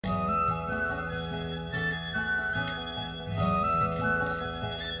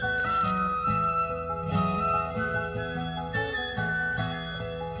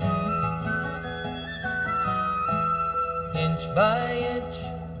by inch,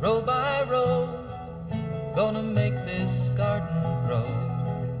 row by row, gonna make this garden grow.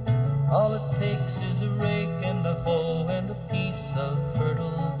 All it takes is a rake and a hoe and a piece of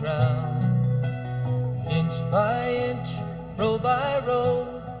fertile ground. Inch by inch, row by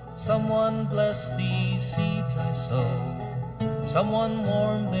row, someone bless these seeds I sow. Someone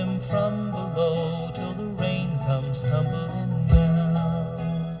warm them from below till the rain comes tumbling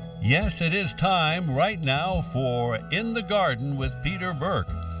down. Yes, it is time right now for In the Garden with Peter Burke,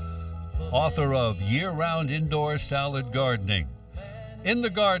 author of Year-Round Indoor Salad Gardening. In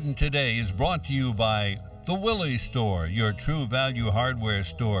the Garden today is brought to you by The Willie's Store, your true value hardware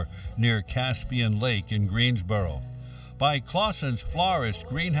store near Caspian Lake in Greensboro. By Clausen's Florist,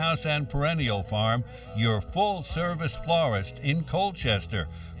 Greenhouse and Perennial Farm, your full-service florist in Colchester,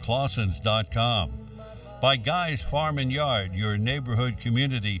 clausens.com. By Guy's Farm and Yard, your neighborhood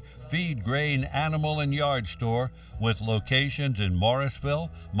community feed, grain, animal, and yard store with locations in Morrisville,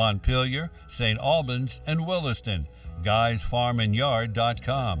 Montpelier, St. Albans, and Williston,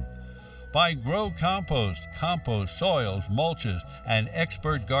 guysfarmandyard.com. By Grow Compost, compost, soils, mulches, and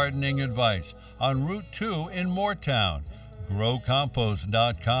expert gardening advice on Route 2 in Moortown,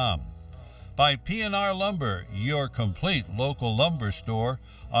 growcompost.com. By P&R Lumber, your complete local lumber store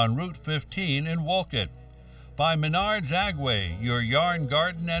on Route 15 in Wolcott. By Menard's Agway, your yarn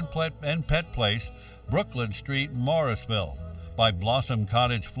garden and pet place, Brooklyn Street, Morrisville. By Blossom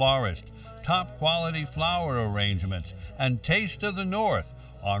Cottage Florist, top quality flower arrangements, and Taste of the North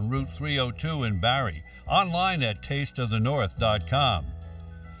on Route 302 in Barrie, online at tasteofthenorth.com.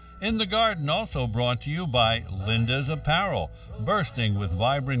 In the Garden also brought to you by Linda's Apparel, bursting with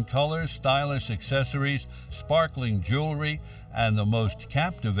vibrant colors, stylish accessories, sparkling jewelry, and the most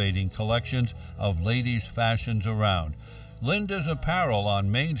captivating collections of ladies' fashions around. Linda's Apparel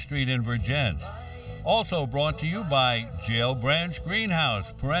on Main Street in Vergennes. Also brought to you by Jail Branch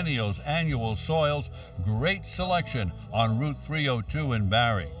Greenhouse, perennials, annual soils, great selection on Route 302 in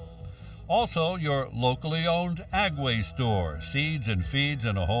Barrie. Also, your locally owned Agway store, seeds and feeds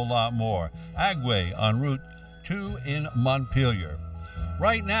and a whole lot more. Agway on Route 2 in Montpelier.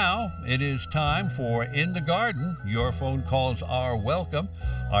 Right now, it is time for In the Garden. Your phone calls are welcome.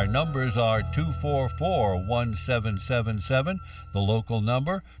 Our numbers are 244-1777, the local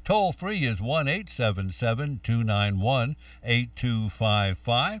number. Toll free is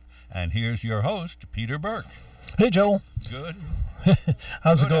 1-877-291-8255. And here's your host, Peter Burke. Hey, Joel. Good.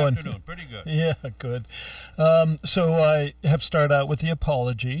 How's it going? Good afternoon. Pretty good. Yeah, good. So I have started out with the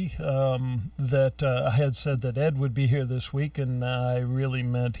apology that I had said that Ed would be here this week, and I really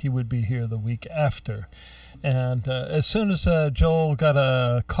meant he would be here the week after. And as soon as Joel got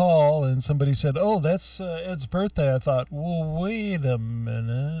a call and somebody said, "Oh, that's Ed's birthday," I thought, "Well, wait a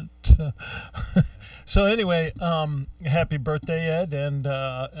minute." So anyway, happy birthday, Ed, and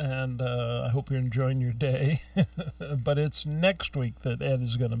I hope you're enjoying your day. But it's next week that Ed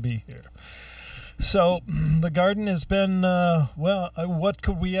is going to be here. So the garden has been, what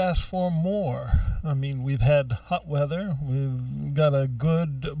could we ask for more? I mean, we've had hot weather. We've got a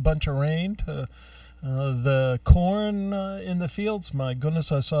good bunch of rain. The corn in the fields, my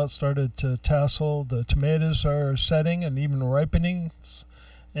goodness, I saw it started to tassel. The tomatoes are setting and even ripening.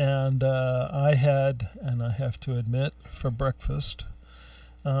 And I had, and I have to admit, for breakfast,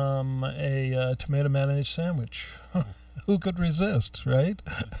 a tomato mayonnaise sandwich. Who could resist, right?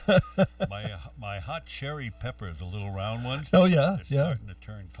 My hot cherry peppers, the little round ones. Oh, yeah, they're starting to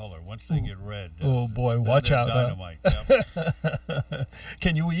turn color. Once they get red, oh boy, watch out! Dynamite.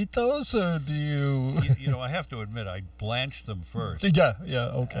 Can you eat those, or do you? You know, I have to admit, I blanched them first. Yeah,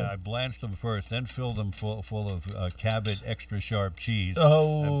 okay. I blanched them first, then filled them full of Cabot extra sharp cheese.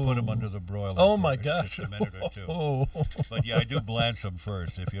 Oh. And put them under the broiler. Oh for my gosh! Just a minute or two. Oh. But yeah, I do blanch them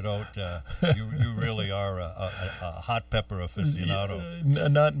first. If you don't, you really are a hot pepper aficionado.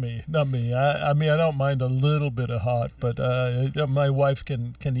 Not me. I mean, I don't mind a little bit of hot, but my wife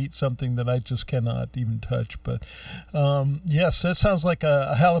can eat something that I just cannot even touch. But yes, that sounds like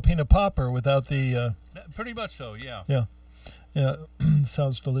a jalapeno popper without the. Pretty much so, yeah. Yeah,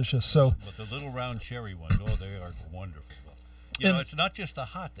 sounds delicious. So. But the little round cherry ones, oh, they are wonderful. You know, it's not just the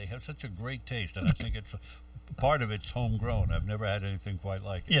hot; they have such a great taste, and I think it's. Part of it's homegrown. I've never had anything quite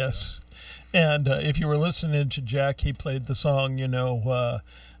like it. Yes. And if you were listening to Jack, he played the song, in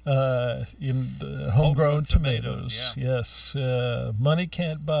the homegrown tomatoes. Yeah. Yes. Money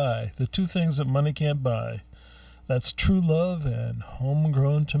can't buy. The two things that money can't buy. That's true love and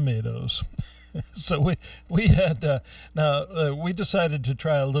homegrown tomatoes. So we had we decided to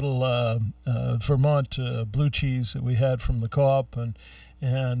try a little Vermont blue cheese that we had from the co-op, and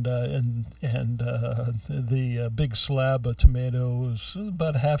the big slab of tomatoes,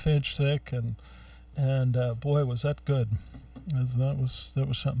 about a half-inch thick, and boy, was that good. That was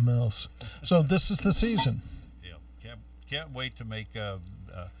something else. So this is the season. Yeah, can't wait to make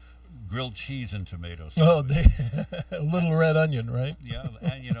grilled cheese and tomatoes. Oh, a little red onion, right? Yeah,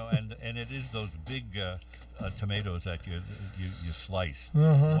 and it is those big tomatoes that you slice.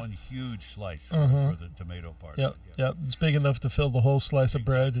 One huge slice for the tomato part. Yep. It's big enough to fill the whole slice of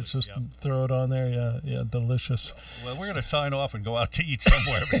bread. It's just throw it on there. Yeah, delicious. Well, we're gonna sign off and go out to eat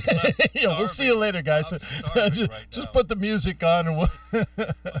somewhere. Yeah, we'll see you later, guys. Just put the music on and we'll. My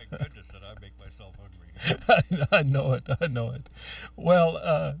goodness, did I make myself hungry? I know it.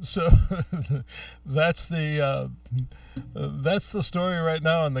 Well, so that's the story right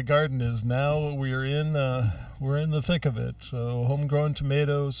now in the garden. Is now we're in the thick of it. So homegrown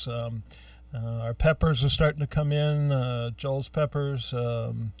tomatoes. Our peppers are starting to come in. Joel's peppers.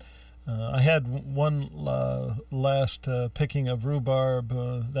 I had one last picking of rhubarb.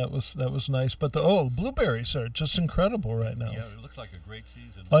 That was nice. But the blueberries are just incredible right now. Yeah, it looks like a great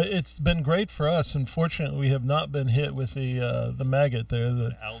season. It's been great for us. Unfortunately, we have not been hit with the maggot there,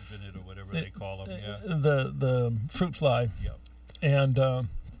 the alginate or whatever they call them. Yeah. The fruit fly. Yep. And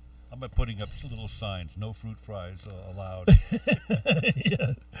I'm putting up little signs: no fruit fries allowed.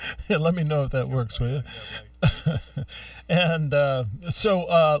 Yeah, let me know if that works for you. Yeah, right. And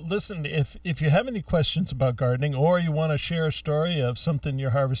so listen, if you have any questions about gardening, or you want to share a story of something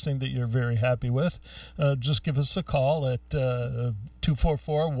you're harvesting that you're very happy with, just give us a call at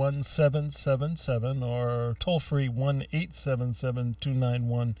 244-1777 or toll free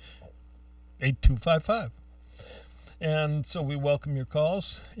 1-877-291-8255. And so we welcome your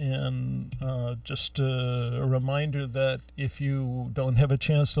calls, and just a reminder that if you don't have a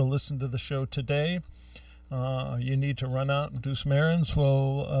chance to listen to the show today, you need to run out and do some errands.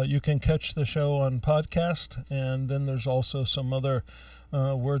 Well, you can catch the show on podcast, and then there's also some other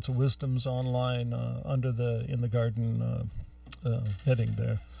words of wisdoms online under the In the Garden heading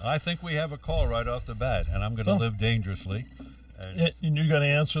there. I think we have a call right off the bat, and I'm going to live dangerously. And you're going to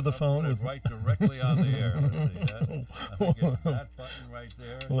answer the phone? Put it right directly on the air. Let's see that. I think it's that button right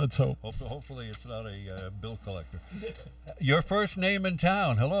there. Let's hope. Hopefully it's not a bill collector. Your first name in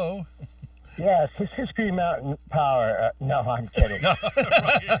town. Hello. Yes, this is Green Mountain Power. No, I'm kidding. No,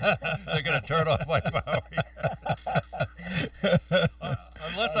 right. They're going to turn off my power.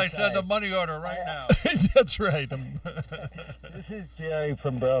 Unless I send a money order right now. That's right. This is Jerry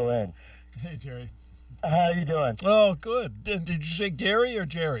from Berlin. Hey, Jerry. How are you doing? Oh, good. Did you say Gary or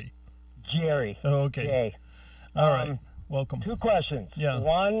Jerry? Jerry. Oh, okay. Jay. All right. Welcome. Two questions. Yeah.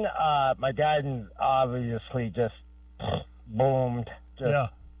 One, my garden obviously just boomed. Yeah.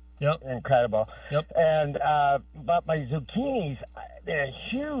 Yep. Incredible. Yep. And but my zucchinis, they're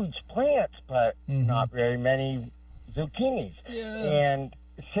huge plants, but not very many zucchinis. Yeah. And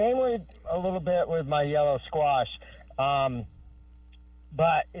same with a little bit with my yellow squash. But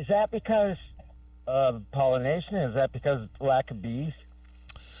is that because of pollination? Is that because of lack of bees?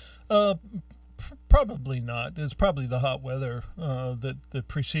 Probably not. It's probably the hot weather that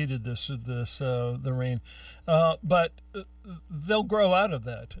preceded the rain. But they'll grow out of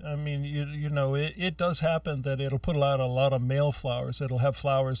that. I mean, you know, it does happen that it'll put out a lot of male flowers. It'll have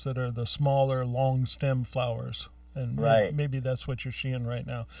flowers that are the smaller, long stem flowers, and right. maybe that's what you're seeing right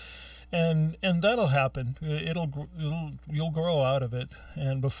now. And that'll happen. You'll grow out of it,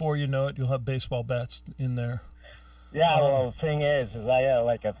 and before you know it, you'll have baseball bats in there. Yeah. Well, the thing is I got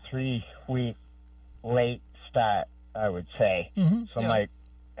like a 3-week late start, I would say. Mm-hmm. So yeah. I'm like,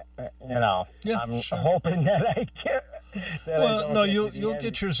 I'm sure. hoping that I get. You'll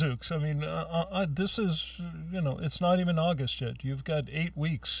get your zukes. I mean, this is, it's not even August yet. You've got 8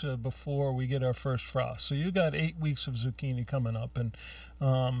 weeks before we get our first frost. So you got 8 weeks of zucchini coming up, and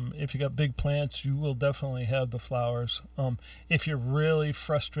if you got big plants, you will definitely have the flowers. If you're really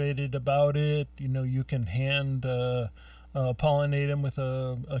frustrated about it, you can hand pollinate them with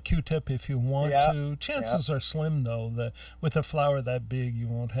a Q-tip if you want to. Chances are slim, though, that with a flower that big, you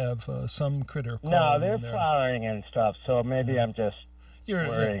won't have some critter. No, they're flowering and stuff, so maybe I'm just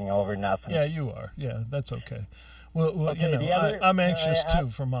worrying over nothing. Yeah, you are. Yeah, that's okay. Well, okay, I'm anxious, too,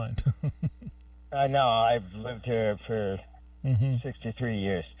 for mine. I know. I've lived here for 63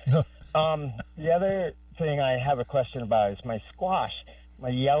 years. The other thing I have a question about is my squash, my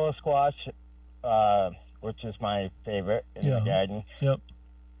yellow squash, which is my favorite in the garden. Yep.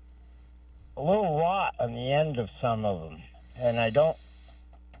 A little rot on the end of some of them, and I don't.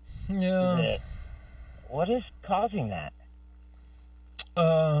 Yeah. What is causing that?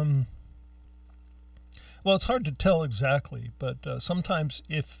 Well, it's hard to tell exactly, but sometimes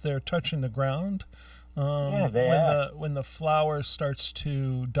if they're touching the ground, when the flower starts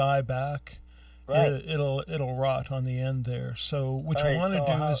to die back, Right. it'll rot on the end there. So what you want to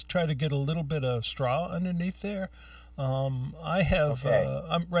do is try to get a little bit of straw underneath there. I have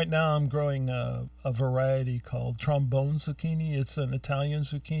right now I'm growing a variety called trombone zucchini. It's an Italian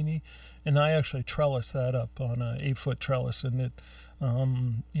zucchini, and I actually trellis that up on a 8-foot trellis, and it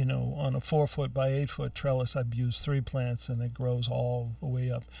on a 4-foot by 8-foot trellis, I've used 3 plants, and it grows all the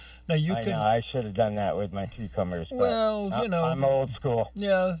way up. Now I should have done that with my cucumbers. Well, I'm old school.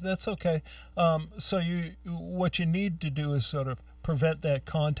 Yeah, that's okay. So what you need to do is sort of prevent that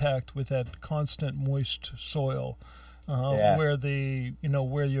contact with that constant moist soil. Where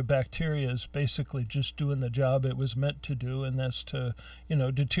where your bacteria is basically just doing the job it was meant to do, and that's to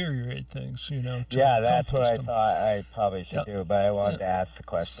deteriorate things. That's what I thought I probably should do, but I wanted to ask the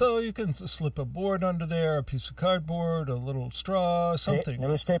question. So you can slip a board under there, a piece of cardboard, a little straw, something.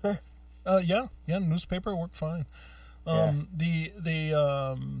 Newspaper? Newspaper worked fine.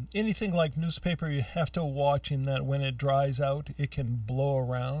 Anything like newspaper, you have to watch in that when it dries out, it can blow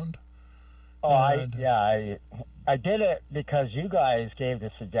around. I did it because you guys gave the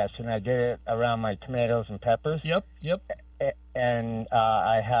suggestion. I did it around my tomatoes and peppers. Yep. And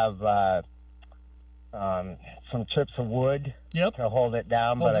I have some chips of wood to hold it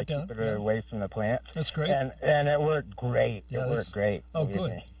down, but I keep it away from the plant. That's great. And it worked great. Yeah, it worked great. Oh,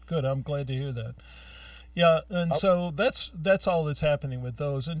 good. I'm glad to hear that. Yeah, and so that's all that's happening with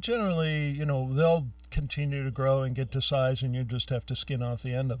those. And generally, they'll continue to grow and get to size, and you just have to skin off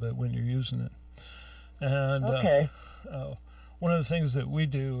the end of it when you're using it. And one of the things that we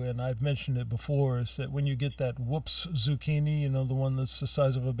do, and I've mentioned it before, is that when you get that whoops zucchini, the one that's the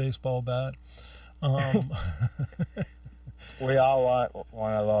size of a baseball bat. We all want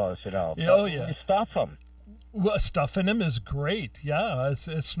one of those, Oh, yeah. You stuff them. Well, stuffing them is great. Yeah,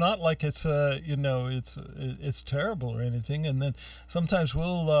 it's not like it's it's terrible or anything. And then sometimes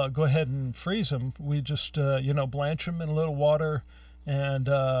we'll go ahead and freeze them. We just blanch them in a little water and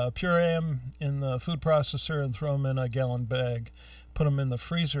puree them in the food processor and throw them in a gallon bag. Put them in the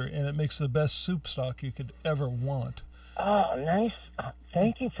freezer, and it makes the best soup stock you could ever want. Oh, nice.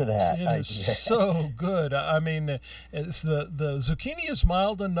 Thank you for that idea. It is so good. I mean, it's the zucchini is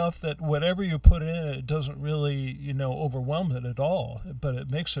mild enough that whatever you put in it doesn't really, overwhelm it at all. But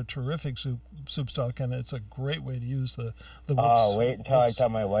it makes a terrific soup stock, and it's a great way to use the whoops. Oh, wait until I tell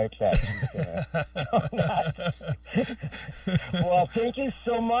my wife that. Well, thank you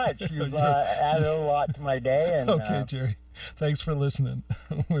so much. You've added a lot to my day. And, okay, Jerry. Thanks for listening.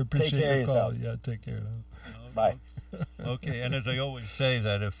 We appreciate your call. Yourself. Yeah, take care. Bye. Okay, and as I always say,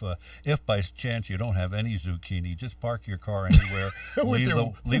 that if by chance you don't have any zucchini, just park your car anywhere,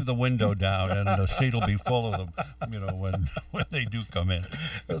 leave the window down, and the seat will be full of them. When they do come in.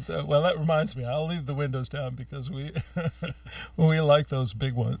 Well, that reminds me, I'll leave the windows down because we like those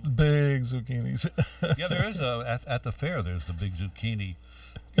big zucchinis. Yeah, there is at the fair. There's the big zucchini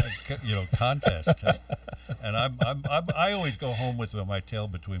contest, and I always go home with my tail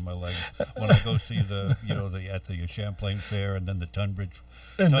between my legs when I go see at the Champlain Fair and then the Tunbridge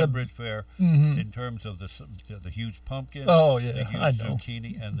Fair. Mm-hmm. In terms of the huge pumpkin, the huge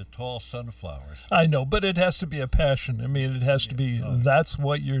zucchini, and the tall sunflowers. I know, but it has to be a passion. I mean, it has to be. That's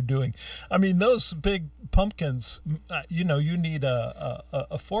what you're doing. I mean, those big pumpkins. You need a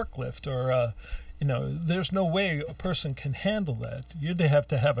forklift or there's no way a person can handle that. You'd have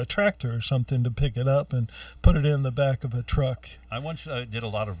to have a tractor or something to pick it up and put it in the back of a truck. I once did a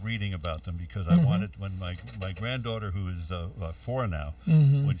lot of reading about them because I wanted, when my granddaughter, who is 4 now,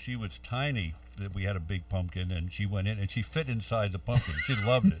 when she was tiny, that we had a big pumpkin, and she went in and she fit inside the pumpkin. She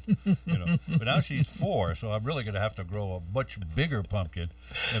loved it, But now she's 4, so I'm really going to have to grow a much bigger pumpkin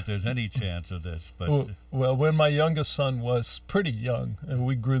if there's any chance of this. But well, when my youngest son was pretty young,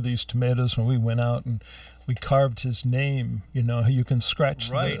 we grew these tomatoes when we went out and we carved his name. You can scratch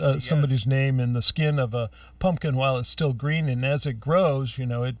somebody's name in the skin of a pumpkin while it's still green, and as it grows,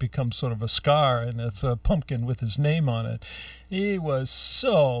 it becomes sort of a scar, and it's a pumpkin with his name on it. He was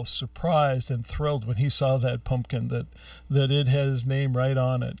so surprised and thrilled when he saw that pumpkin that it had his name right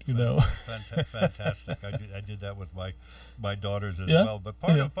on it. Fantastic. I did that with my daughters as well. But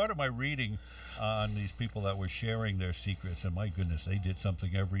part of my reading on these people that were sharing their secrets, and my goodness, they did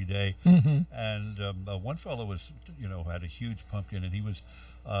something every day. Mm-hmm. And one fellow was, had a huge pumpkin, and he was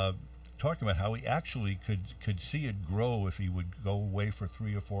talking about how he actually could see it grow if he would go away for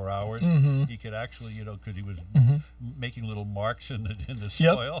 3 or 4 hours. He could actually, because he was making little marks in the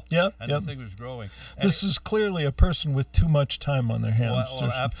soil, and the thing was growing. And this is clearly a person with too much time on their hands.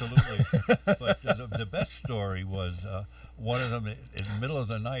 Well, absolutely. But the best story was one of them in the middle of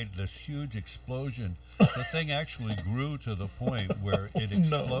the night. This huge explosion. The thing actually grew to the point where it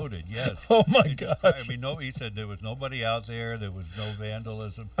exploded. No. Yes. Oh my gosh. I mean, he said there was nobody out there. There was no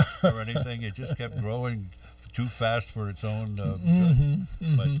vandalism or anything. It just kept growing too fast for its own good.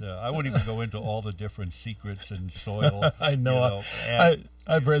 But I wouldn't even go into all the different secrets in soil. I know.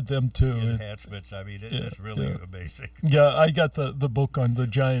 I've read them too. Enhancements. I mean, it's really amazing. Yeah, I got the book on the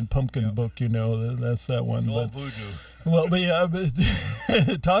giant pumpkin book. That's that one. It's all voodoo. Well,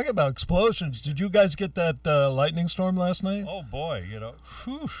 talk about explosions. Did you guys get that lightning storm last night? Oh boy,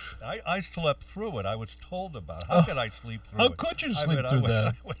 Whew. I slept through it. I was told about it. How could I sleep through it? How could you sleep through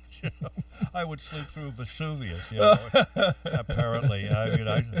that? I would sleep through Vesuvius. Apparently,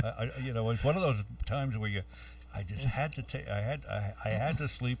 it was one of those times where I just had to take. I had to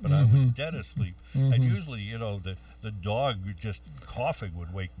sleep, and I was dead asleep. And usually, the dog just coughing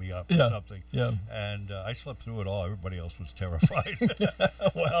would wake me up or something. Yeah. And I slept through it all. Everybody else was terrified.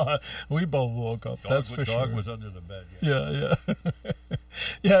 Well, we both woke up. That's for sure. Dog was under the bed. Yeah.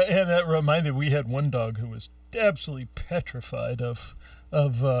 Yeah, and that reminded. We had one dog who was absolutely petrified of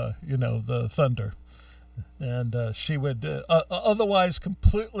the thunder. And she would, otherwise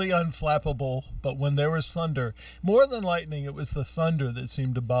completely unflappable, but when there was thunder, more than lightning, it was the thunder that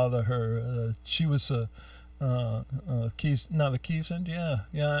seemed to bother her. She was not a Kiesend,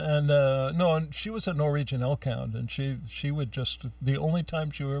 and she was a Norwegian elkhound, and she would just, the only time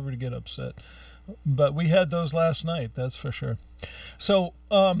she would ever get upset. But we had those last night, that's for sure. So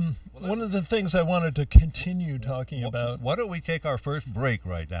one of the things I wanted to continue talking about. Why don't we take our first break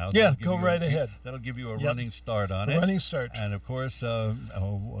right now? Yeah, go right ahead. That'll give you a running start on it. Running start. And of course,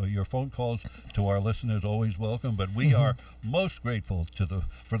 your phone calls to our listeners always welcome. But we are most grateful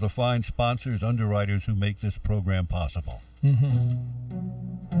for the fine sponsors, underwriters who make this program possible.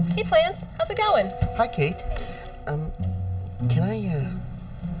 Hey, Plants, how's it going? Hi, Kate. Can I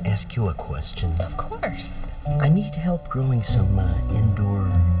ask you a question? Of course. I need help growing some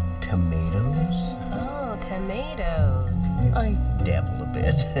indoor tomatoes. Oh, tomatoes. I dabble a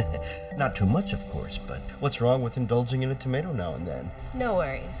bit. Not too much, of course, but what's wrong with indulging in a tomato now and then? No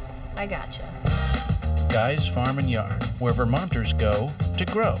worries. I gotcha. Guy's Farm and Yard, where Vermonters go to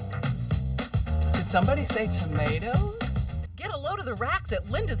grow. Did somebody say tomatoes? Get a load of the racks at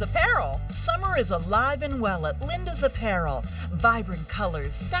Linda's Apparel. Summer is alive and well at Linda's Apparel. Vibrant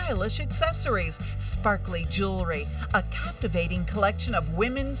colors, stylish accessories, sparkly jewelry, a captivating collection of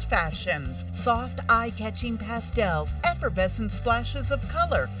women's fashions, soft eye-catching pastels, effervescent splashes of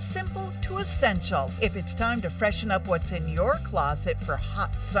color, simple to essential. If it's time to freshen up what's in your closet for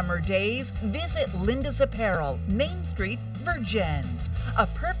hot summer days, visit Linda's Apparel, Main Street, Virgins. A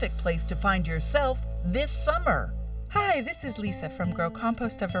perfect place to find yourself this summer. Hi, this is Lisa from Grow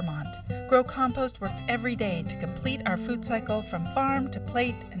Compost of Vermont. Grow Compost works every day to complete our food cycle from farm to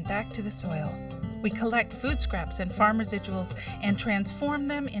plate and back to the soil. We collect food scraps and farm residuals and transform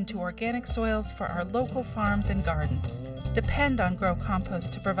them into organic soils for our local farms and gardens. Depend on Grow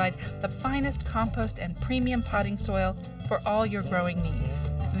Compost to provide the finest compost and premium potting soil for all your growing needs.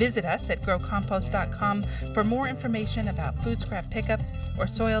 Visit us at growcompost.com for more information about food scrap pickup or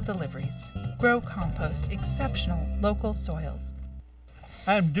soil deliveries. Grow Compost, exceptional local soils.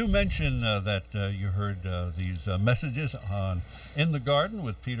 And do mention that you heard these messages on In the Garden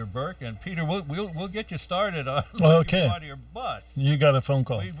with Peter Burke. And Peter, we'll get you started on okay. Out of your butt. You got a phone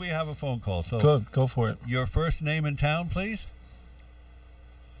call. We have a phone call. So good, go for it. Your first name in town, please.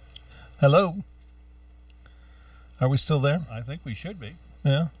 Hello. Are we still there? I think we should be.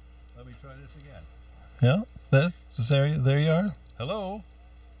 Yeah. Let me try this again. Yeah. There you are. Hello.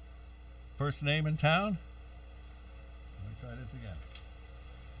 First name in town? Let me try this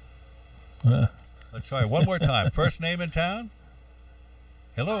again. Let's try it one more time. First name in town?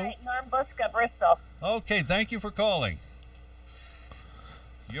 Hello? Hi, Norm Buska, Bristol. Okay, thank you for calling.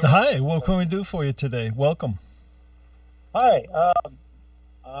 Hi, what can we do for you today? Welcome. Hi.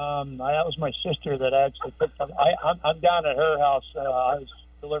 That was my sister that actually picked up. I'm down at her house. I was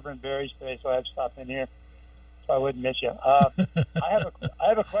delivering berries today, so I had to stop in here. So I wouldn't miss you. I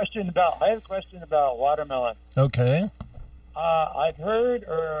have a question about watermelon. Okay. I've heard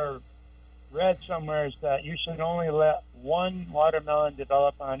or read somewhere that you should only let one watermelon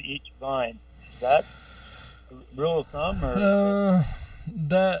develop on each vine. Is that a rule of thumb, or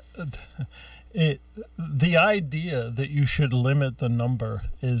the idea that you should limit the number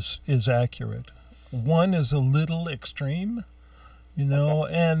is accurate. One is a little extreme,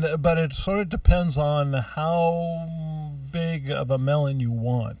 but it sort of depends on how big of a melon you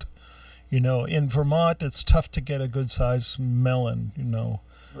want. In Vermont, it's tough to get a good-sized melon,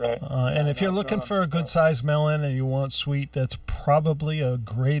 Right. And if you're looking for a good-sized melon and you want sweet, that's probably a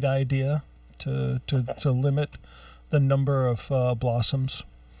great idea to limit the number of blossoms.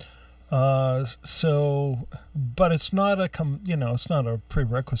 But it's not it's not a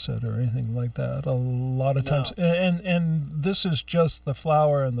prerequisite or anything like that. A lot of times, and this is just the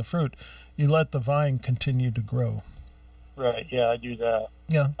flower and the fruit. You let the vine continue to grow. Right. Yeah, I do that.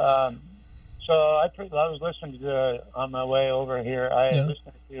 Yeah. So I was listening to on my way over here. I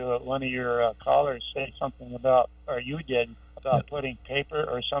listened to one of your callers say something about, or you did, about putting paper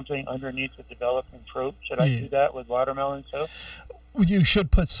or something underneath the developing fruit. Should I do that with watermelon too? You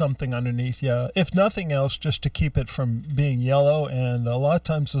should put something underneath, yeah. If nothing else, just to keep it from being yellow. And a lot of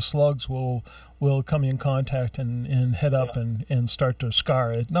times the slugs will come in contact and head up and start to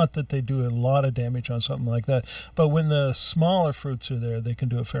scar it. Not that they do a lot of damage on something like that, but when the smaller fruits are there, they can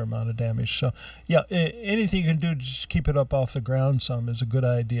do a fair amount of damage. So, yeah, anything you can do to just keep it up off the ground some is a good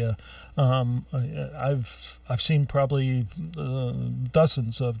idea. I've seen probably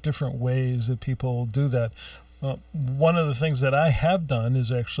dozens of different ways that people do that. One of the things that I have done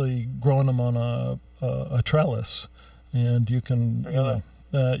is actually growing them on a trellis, and you can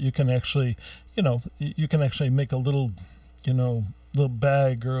you can actually make a little little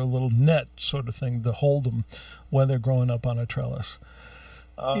bag or a little net sort of thing to hold them while they're growing up on a trellis.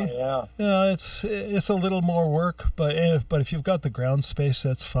 Yeah, it's a little more work, but if you've got the ground space,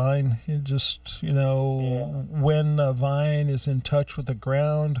 that's fine. You just when a vine is in touch with the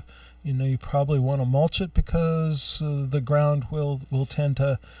ground, you probably want to mulch it because the ground will tend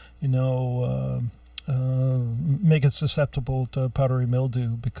to make it susceptible to powdery mildew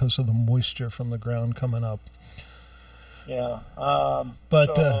because of the moisture from the ground coming up. Yeah. I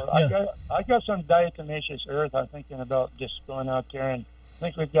got some diatomaceous earth. I'm thinking about just going out there, and I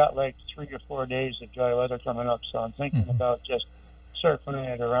think we've got like 3 or 4 days of dry weather coming up, so I'm thinking about just circling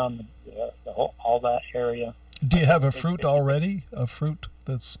it around all that area. Do you have a fruit already? A fruit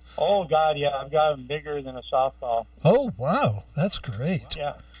that's... Oh, God, yeah. I've got them bigger than a softball. Oh, wow. That's great.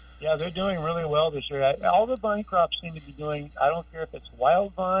 Yeah. Yeah, they're doing really well this year. All the vine crops seem to be doing, I don't care if it's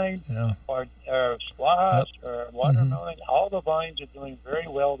wild vine or squash or watermelon, all the vines are doing very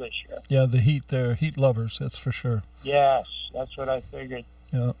well this year. Yeah, they're heat lovers, that's for sure. Yes, that's what I figured.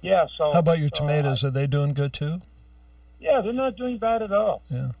 Yeah. Yeah, so... How about your tomatoes? Are they doing good, too? Yeah, they're not doing bad at all.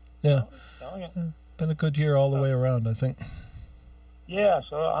 Yeah. Been a good year all the way around, I think. Yeah,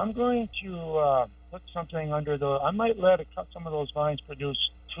 so I'm going to put something under I might let some of those vines produce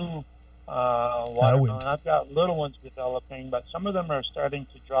 2 watermelon. I've got little ones developing, but some of them are starting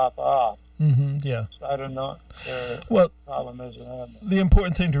to drop off. Mm-hmm, yeah. So I don't know what the problem is. The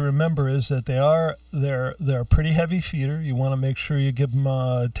important thing to remember is that they're a pretty heavy feeder. You want to make sure you give them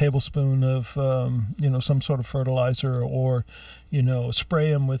a tablespoon of some sort of fertilizer, or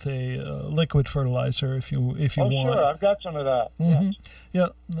spray them with a liquid fertilizer if you want. Sure, I've got some of that. Mm-hmm. Yeah,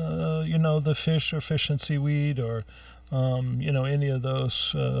 the fish or fish and seaweed, or any of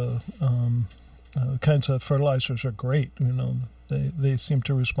those kinds of fertilizers are great. They seem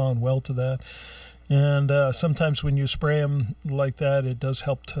to respond well to that. And sometimes when you spray them like that, it does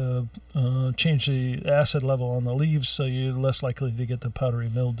help to change the acid level on the leaves, so you're less likely to get the powdery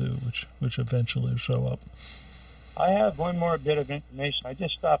mildew, which eventually will show up. I have one more bit of information. I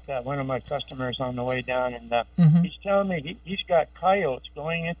just stopped at one of my customers on the way down, and he's telling me he's got coyotes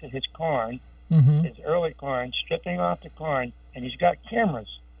going into his corn, his early corn, stripping off the corn, and he's got cameras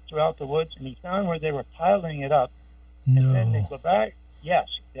throughout the woods, and he found where they were piling it up. No. And then they go back. Yes.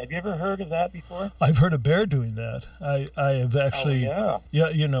 Have you ever heard of that before? I've heard a bear doing that. I have actually. Oh,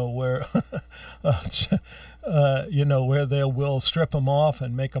 yeah. Where, where they will strip them off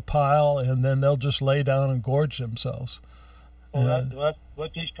and make a pile, and then they'll just lay down and gorge themselves. Well, that's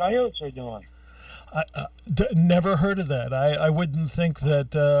what these coyotes are doing. Never heard of that. I wouldn't think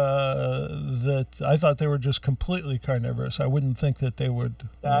that I thought they were just completely carnivorous. I wouldn't think that they would.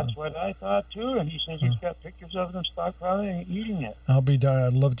 That's what I thought too. And he says he's got pictures of them stockpiling and eating it. I'll be darned.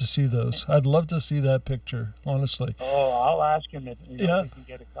 I'd love to see those. I'd love to see that picture, honestly. Oh, I'll ask him if we can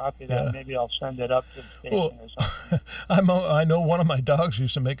get a copy of that. Yeah. Maybe I'll send it up to the station or something. I know one of my dogs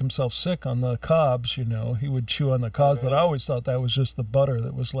used to make himself sick on the cobs. He would chew on the cobs, but I always thought that was just the butter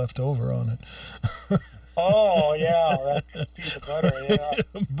that was left over on it. Oh yeah, that's piece of butter. Yeah.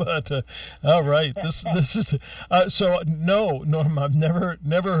 But all right, this is so no, Norm. I've never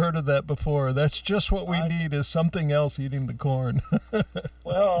heard of that before. That's just what we need is something else eating the corn.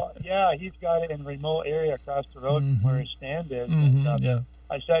 Well, yeah, he's got it in a remote area across the road from where his stand is. Mm-hmm, And, yeah.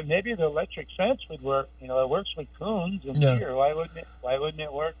 I said maybe the electric fence would work. You know, it works with coons and deer. Why wouldn't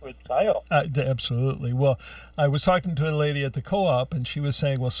it work with coyote? Absolutely. Well, I was talking to a lady at the co-op, and she was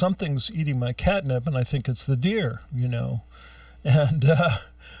saying, "Well, something's eating my catnip, and I think it's the deer." You know, and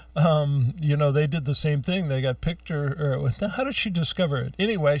you know, they did the same thing. They got how did she discover it?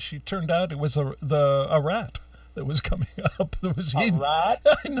 Anyway, she turned out it was a rat that was coming up. That was eating. A rat?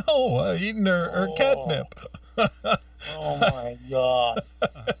 I know, eating her catnip. Oh my God!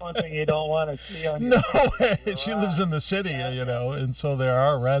 One thing you don't want to see on your way. She lives in the city, you know, and so there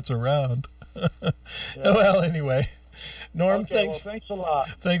are rats around. Well, anyway, Norm, okay, thanks a lot.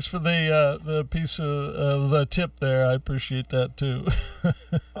 Thanks for the piece of the tip there. I appreciate that too.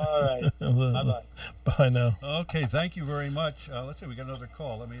 All right. Bye-bye. Bye now. Okay, thank you very much. Let's see, we got another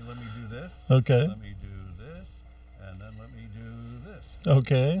call. Let me do this. Okay. Let me do this, and then let me do this.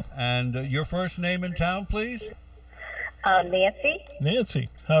 Okay. And your first name in town, please? Nancy. Nancy,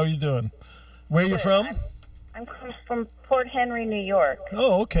 how are you doing? Where are you from? I'm from Port Henry, New York.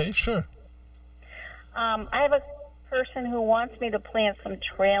 Oh, okay, sure. I have a person who wants me to plant some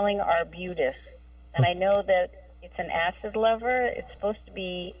trailing arbutus, and I know that it's an acid lover. It's supposed to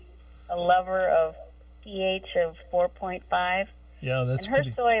be a lover of pH of 4.5. Yeah, that's and her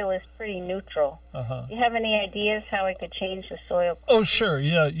soil is pretty neutral. Uh-huh. Do you have any ideas how I could change the soil? Oh, sure.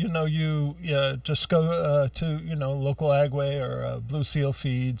 Yeah, you know, just go to, you know, local Agway or Blue Seal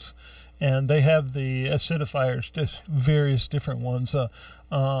Feeds, and they have the acidifiers, just various different ones. Like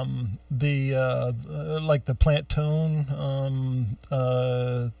the plant tone.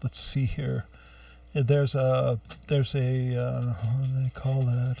 Let's see here. There's a what do they call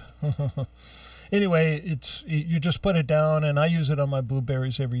that? Anyway, you just put it down, and I use it on my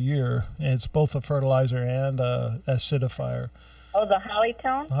blueberries every year. And it's both a fertilizer and a acidifier. Oh, the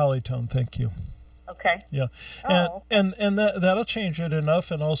Hollytone? Hollytone, thank you. Okay. Yeah, and that'll change it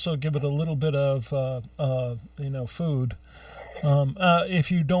enough, and also give it a little bit of you know, food.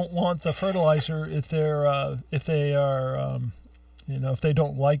 If you don't want the fertilizer, if they are you know, if they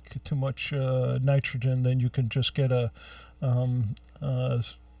don't like too much nitrogen, then you can just get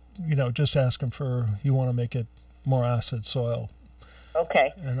you know, just ask them you want to make it more acid soil.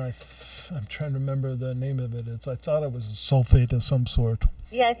 Okay. And I'm trying to remember the name of it. I thought it was a sulfate of some sort.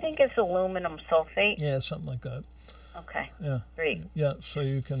 Yeah, I think it's aluminum sulfate. Yeah, something like that. Okay. Yeah. Great. Yeah, so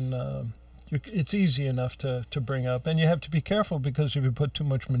you can, it's easy enough to bring up. And you have to be careful, because if you put too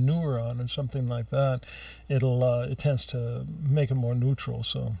much manure on or something like that, it tends to make it more neutral.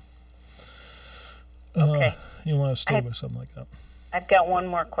 So okay. You want to stay with something like that. I've got one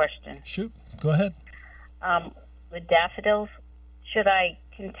more question. Shoot, go ahead. With daffodils, should I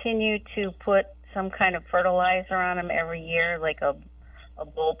continue to put some kind of fertilizer on them every year, like a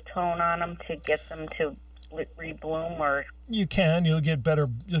bulb tone on them to get them to rebloom? Or you can. You'll get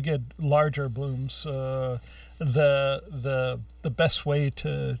larger blooms. The best way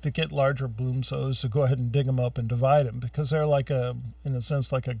to get larger blooms, though, is to go ahead and dig them up and divide them, because they're in a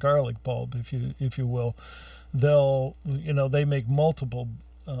sense like a garlic bulb, if you will. They make multiple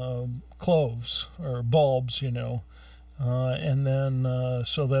cloves or bulbs, you know, and then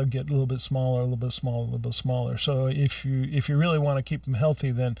so they'll get a little bit smaller, a little bit smaller, a little bit smaller. So if you really want to keep them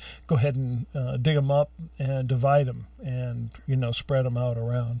healthy, then go ahead and dig them up and divide them, and, you know, spread them out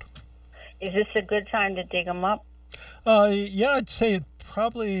around. Is this a good time to dig them up? Yeah, I'd say it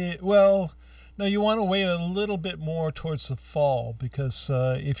probably. Well, no, you want to wait a little bit more towards the fall, because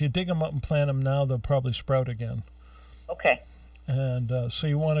if you dig them up and plant them now, they'll probably sprout again. Okay. And so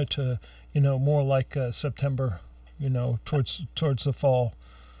you want it to, you know, more like September, you know, towards the fall.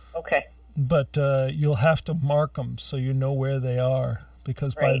 Okay. But you'll have to mark them so you know where they are,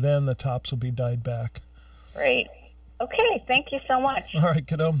 because by then the tops will be dyed back. Great. Okay, thank you so much. All right,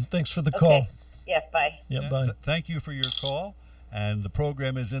 kiddo. Thanks for the call. Yeah, bye. Yeah, bye. Thank you for your call. And the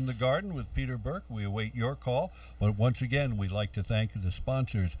program is In the Garden with Peter Burke. We await your call. But once again, we'd like to thank the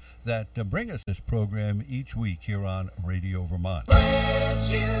sponsors that bring us this program each week here on Radio Vermont.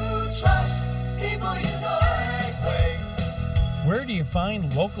 Brands you trust, people you know. Where do you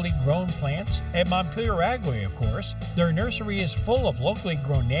find locally grown plants? At Montpelier Agway, of course. Their nursery is full of locally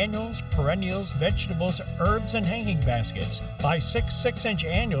grown annuals, perennials, vegetables, herbs, and hanging baskets. Buy 6 6-inch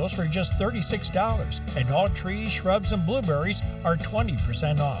annuals for just $36, and all trees, shrubs, and blueberries are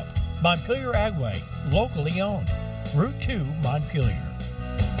 20% off. Montpelier Agway, locally owned. Route 2, Montpelier.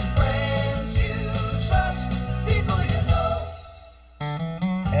 Brands you trust.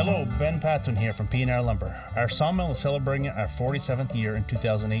 Hello, Ben Patson here from P&R Lumber. Our sawmill is celebrating our 47th year in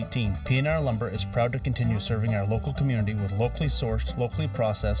 2018. P&R Lumber is proud to continue serving our local community with locally sourced, locally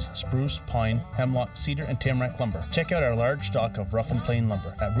processed spruce, pine, hemlock, cedar, and tamarack lumber. Check out our large stock of rough and plain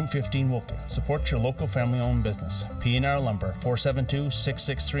lumber at Route 15 Wolcott. Support your local family-owned business. P&R Lumber,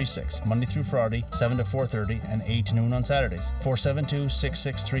 472-6636, Monday through Friday, 7 to 4:30, and 8 to noon on Saturdays.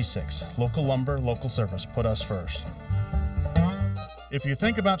 472-6636. Local lumber, local service. Put us first. If you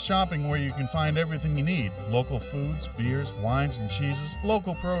think about shopping where you can find everything you need, local foods, beers, wines and cheeses,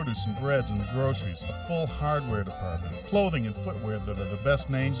 local produce and breads and groceries, a full hardware department, clothing and footwear that are the best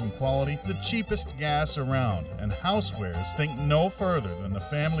names and quality, the cheapest gas around, and housewares, think no further than the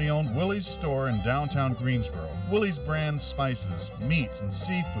family-owned Willie's store in downtown Greensboro. Willie's brand spices, meats and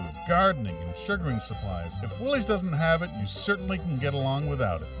seafood, gardening and sugaring supplies. If Willie's doesn't have it, you certainly can get along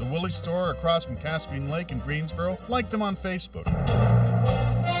without it. The Willie's store across from Caspian Lake in Greensboro, like them on Facebook.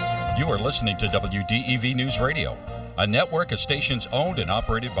 You are listening to WDEV News Radio, a network of stations owned and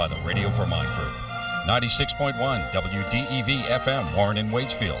operated by the Radio Vermont Group. 96.1 WDEV FM Warren and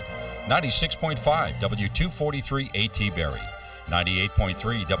Waitsfield, 96.5 W243 AT Berry,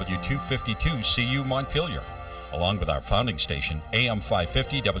 98.3 W252 CU Montpelier, along with our founding station AM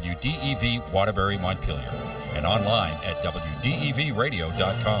 550 WDEV Waterbury Montpelier, and online at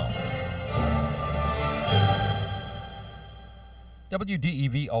WDEVradio.com.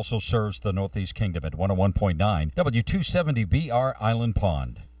 WDEV also serves the Northeast Kingdom at 101.9 W270BR Island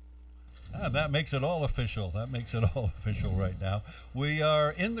Pond. That makes it all official. Right now. We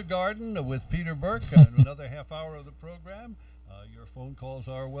are in the garden with Peter Burke and another half hour of the program. Your phone calls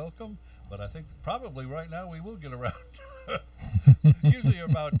are welcome, but I think probably right now we will get around. Usually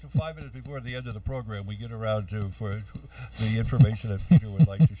about 5 minutes before the end of the program, we get around for the information that Peter would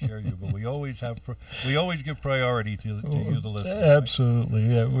like to share you. But we always give priority to you, the listener. Absolutely,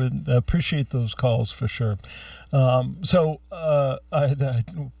 yeah. We appreciate those calls for sure. So I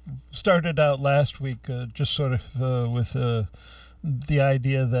started out last week just sort of with the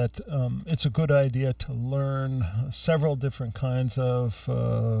idea that it's a good idea to learn several different kinds of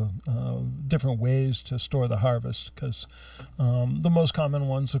different ways to store the harvest, because the most common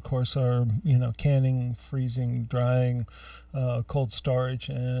ones, of course, are canning, freezing, drying, cold storage,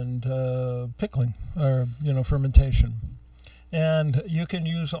 and pickling, or fermentation. And you can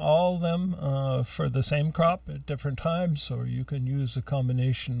use all of them for the same crop at different times, or you can use a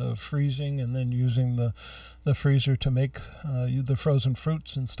combination of freezing and then using the freezer to make the frozen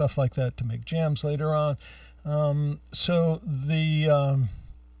fruits and stuff like that to make jams later on. So the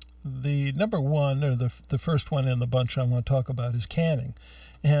number one, or the first one in the bunch I want to talk about, is canning.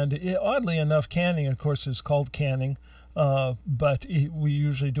 And oddly enough, canning, of course, is called canning. But we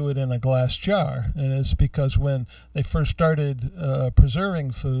usually do it in a glass jar, and it's because when they first started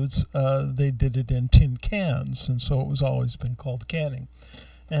preserving foods, they did it in tin cans, and so it was always been called canning.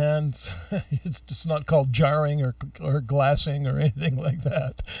 And it's just not called jarring or glassing or anything like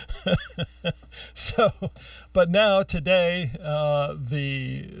that. But now today,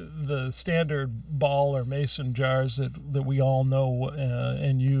 the standard ball or mason jars that we all know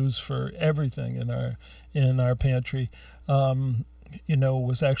and use for everything in our pantry,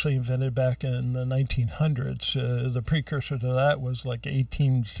 was actually invented back in the 1900s. The precursor to that was like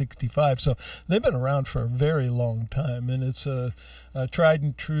 1865. So they've been around for a very long time, and it's a tried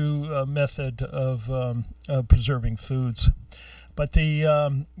and true method of preserving foods. But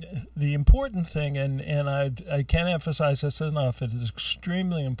the important thing, and I can't emphasize this enough, it is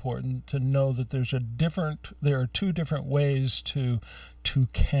extremely important to know that there are two different ways to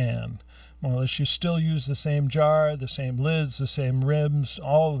can. More or less, you still use the same jar, the same lids, the same rims,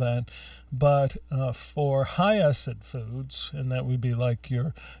 all of that. But for high acid foods, and that would be like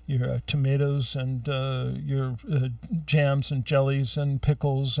your tomatoes and your jams and jellies and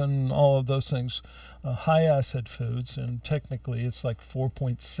pickles and all of those things, high acid foods, and technically it's like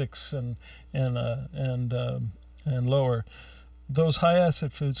 4.6 and lower. Those high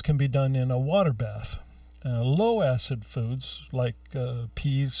acid foods can be done in a water bath. Low acid foods like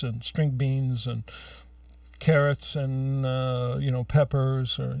peas and string beans and carrots and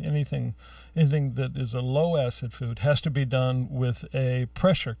peppers, or anything that is a low acid food, has to be done with a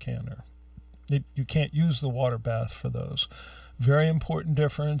pressure canner. You can't use the water bath for those. Very important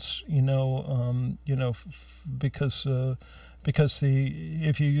difference, because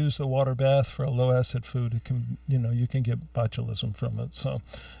if you use the water bath for a low acid food, it can, you can get botulism from it. So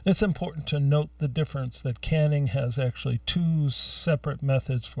it's important to note the difference that canning has actually two separate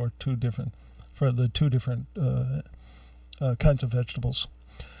methods for the two different kinds of vegetables.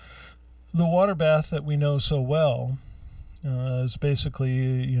 The water bath that we know so well Is basically,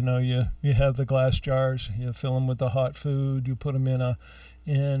 you have the glass jars, you fill them with the hot food, you put them in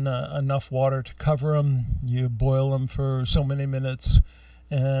enough water to cover them, you boil them for so many minutes,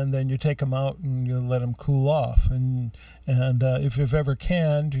 and then you take them out and you let them cool off. And if you've ever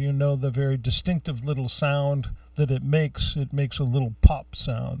canned, the very distinctive little sound that it makes a little pop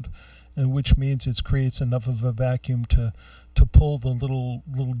sound, and which means it creates enough of a vacuum to pull the little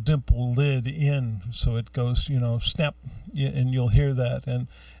dimple lid in, so it goes, snap, and you'll hear that. And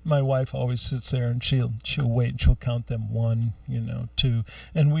my wife always sits there and she'll wait and she'll count them 1, 2,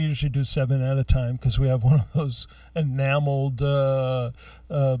 and we usually do 7 at a time because we have one of those enameled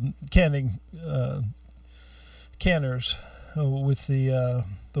canning canners with the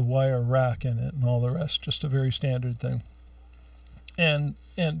wire rack in it and all the rest, just a very standard thing. And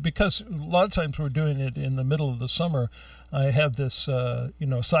because a lot of times we're doing it in the middle of the summer, I have this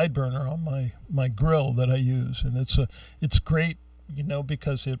side burner on my grill that I use, and it's great,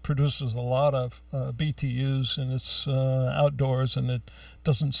 because it produces a lot of BTUs, and it's outdoors, and it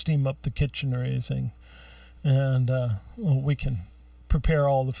doesn't steam up the kitchen or anything. And we can prepare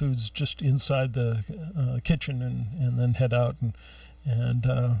all the foods just inside the kitchen and then head out and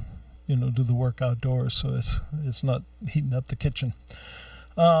do the work outdoors, so it's not heating up the kitchen.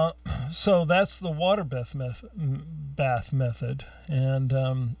 So that's the water bath method, and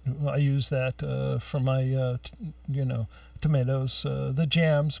I use that for my tomatoes, the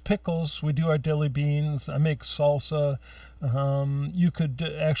jams, pickles. We do our dilly beans. I make salsa. You could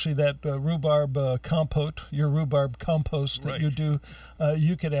actually, that rhubarb compote, your rhubarb compost that you do,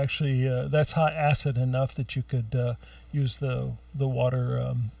 you could actually, that's hot acid enough that you could use the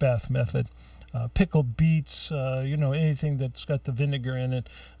water bath method. Pickled beets, anything that's got the vinegar in it.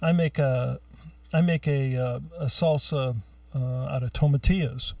 I make a salsa out of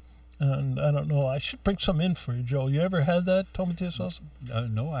tomatillas. And I don't know, I should bring some in for you, Joel. You ever had that tomatilla salsa?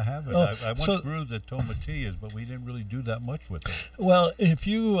 No, I haven't. Oh, I once grew the tomatillas, but we didn't really do that much with it. Well, I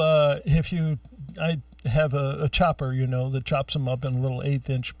have a chopper, that chops them up in little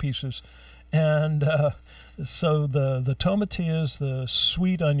 1/8-inch pieces. And so the tomatillas, the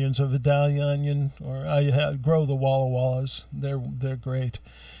sweet onions, a Vidalia onion, or I grow the Walla Wallas. They're great.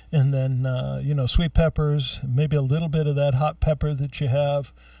 And then, sweet peppers, maybe a little bit of that hot pepper that you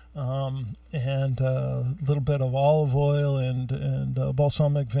have. And a little bit of olive oil and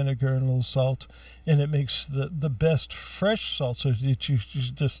balsamic vinegar and a little salt, and it makes the best fresh salsa that you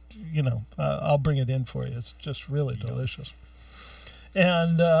just I'll bring it in for you. It's just really delicious.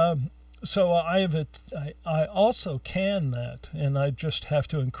 And so I also can that, and I just have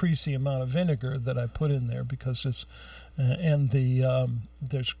to increase the amount of vinegar that I put in there because it's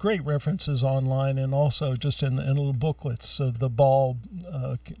there's great references online and also just in little booklets. The Ball,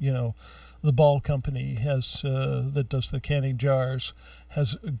 the Ball company has that does the canning jars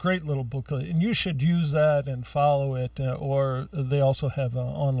has a great little booklet, and you should use that and follow it. Or they also have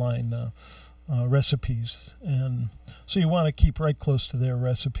online recipes, and so you want to keep right close to their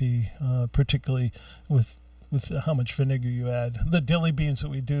recipe, particularly with how much vinegar you add. The dilly beans that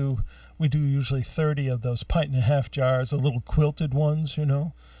we do usually 30 of those 1.5 pint jars, the little quilted ones,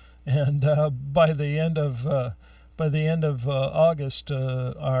 and by the end of August,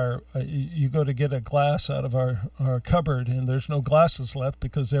 you go to get a glass out of our cupboard, and there's no glasses left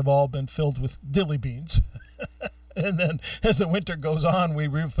because they've all been filled with dilly beans. And then as the winter goes on, we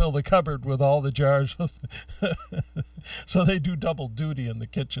refill the cupboard with all the jars. So they do double duty in the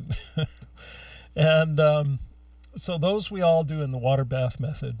kitchen. And so those we all do in the water bath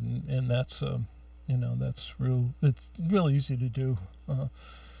method, and that's it's real easy to do.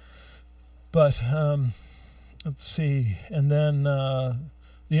 But let's see, and then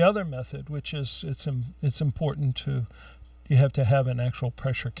the other method, which is it's important you have to have an actual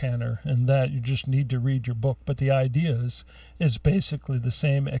pressure canner, and that you just need to read your book. But the idea is basically the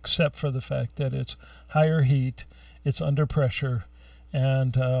same, except for the fact that it's higher heat, it's under pressure.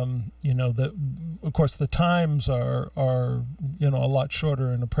 And of course the times are a lot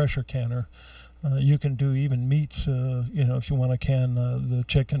shorter in a pressure canner. You can do even meats, if you want to can the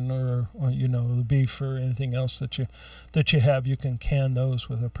chicken or the beef or anything else that you have, you can can those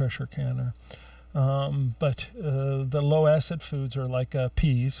with a pressure canner. But the low acid foods are like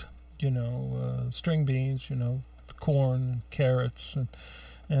peas, string beans, corn, carrots,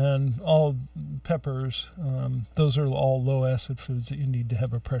 and all peppers. Those are all low acid foods that you need to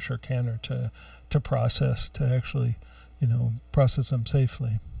have a pressure canner to process, to actually process them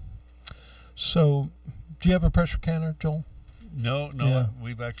safely. So do you have a pressure canner, Joel? No, yeah.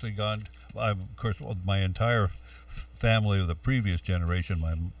 We've actually gone, of course, my entire family of the previous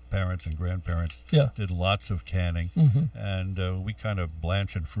generation, parents and grandparents did lots of canning, and we kind of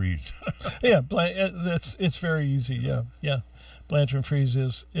blanch and freeze. It's very easy. Yeah. Blanch and freeze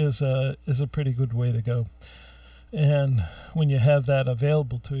is a pretty good way to go. And when you have that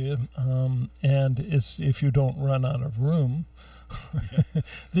available to you, and it's if you don't run out of room.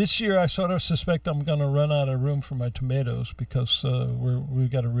 This year, I sort of suspect I'm going to run out of room for my tomatoes because we've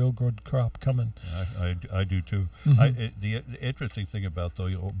got a real good crop coming. I do too. The interesting thing about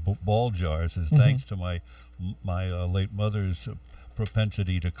the ball jars is thanks to my late mother's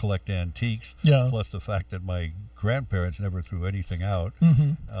propensity to collect antiques, plus the fact that my grandparents never threw anything out.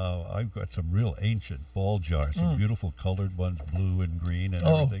 I've got some real ancient ball jars, some beautiful colored ones, blue and green and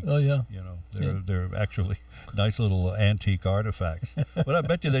everything. They're actually nice little antique artifacts. But I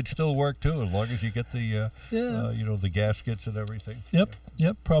bet you they'd still work too, as long as you get the the gaskets and everything.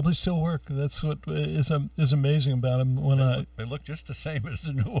 Yep, probably still work. That's what is amazing about them. They look just the same as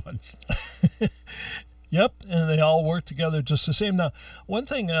the new ones. Yep, and they all work together just the same. Now, one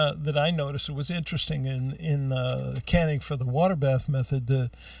thing that I noticed, it was interesting in canning for the water bath method,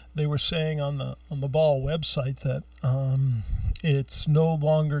 they were saying on the Ball website that it's no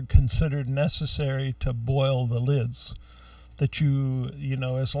longer considered necessary to boil the lids. That you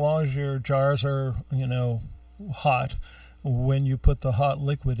as long as your jars are hot, when you put the hot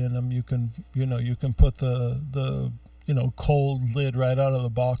liquid in them, you can put the cold lid right out of the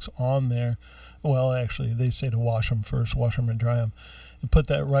box on there. Well, actually, they say to wash them first, wash them and dry them, and put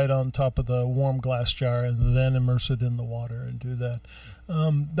that right on top of the warm glass jar, and then immerse it in the water and do that.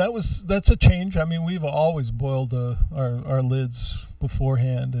 That's a change. I mean, we've always boiled our lids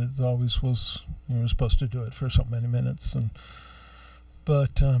beforehand. It always was. We were supposed to do it for so many minutes,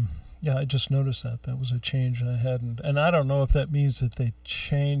 but I just noticed that was a change I hadn't, and I don't know if that means that they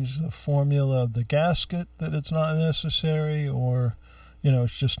changed the formula of the gasket, that it's not necessary, or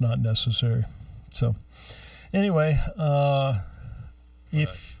it's just not necessary. So, anyway,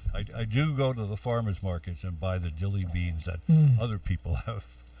 if I do go to the farmers markets and buy the dilly beans that other people have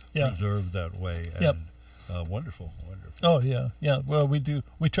preserved that way, and wonderful. Oh yeah. Well, we do.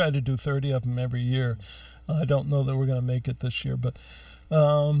 We try to do 30 of them every year. I don't know that we're going to make it this year, but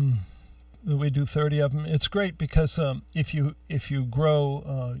we do 30 of them. It's great because if you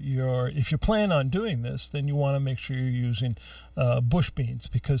grow if you plan on doing this, then you want to make sure you're using bush beans,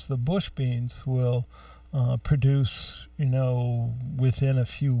 because the bush beans will produce within a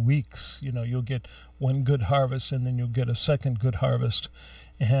few weeks. You'll get one good harvest, and then you'll get a second good harvest,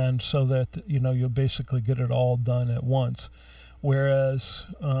 and so that you'll basically get it all done at once. Whereas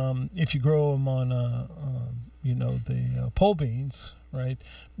if you grow them on the pole beans, right,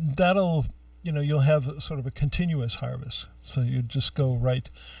 that'll you'll have sort of a continuous harvest. So you just go right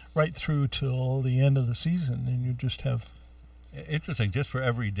through till the end of the season, and you just have. Interesting, just for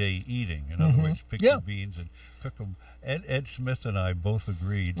everyday eating. In other words, pick your beans and cook them. Ed Smith and I both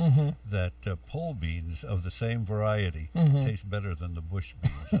agreed that pole beans of the same variety taste better than the bush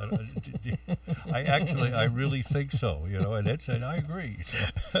beans. I really think so. And Ed said, I agree. So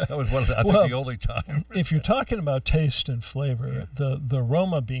that was the only time. If you're talking about taste and flavor, the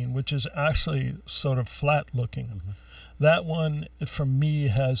Roma bean, which is actually sort of flat looking, that one, for me,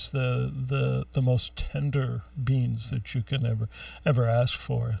 has the most tender beans that you can ever ask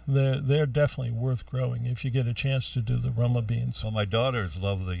for. They're definitely worth growing if you get a chance to do the Roma beans. Well, my daughters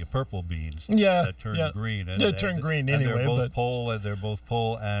love the purple beans. That turn green. They turn green anyway. They're both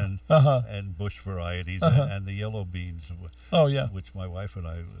pole and bush varieties, and the yellow beans. Which my wife and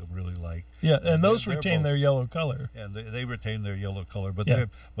I really like. Yeah, and those retain their yellow color. And they retain their yellow color, but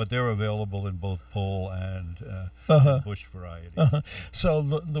they're available in both pole and bush varieties. So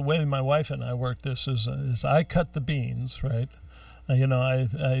the way my wife and I work this is I cut the beans, right?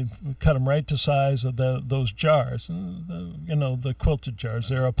 I cut them right to size of those jars, and the quilted jars.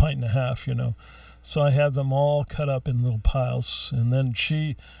 They're 1.5 pints, So I have them all cut up in little piles, and then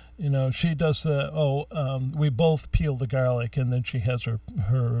she does we both peel the garlic, and then she has her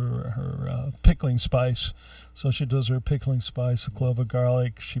pickling spice. So she does her pickling spice, a clove of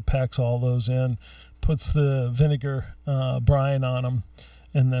garlic. She packs all those in, puts the vinegar brine on them,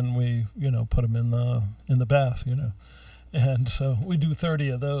 and then we put them in the bath. And so we do 30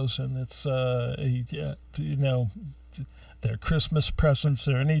 of those, and it's they're Christmas presents.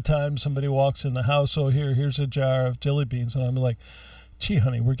 Or anytime somebody walks in the house, here's a jar of jelly beans, and I'm like, gee,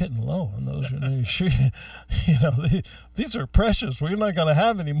 honey, we're getting low on those. These are precious. We're not going to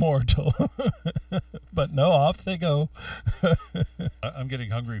have any more till. But no, off they go. I'm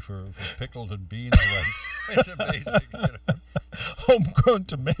getting hungry for pickles and beans. It's amazing. homegrown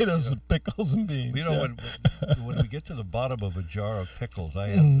tomatoes and pickles and beans. You know, when we get to the bottom of a jar of pickles, I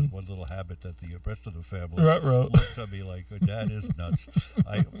have this one little habit that the rest of the family looks at me like, Dad is nuts.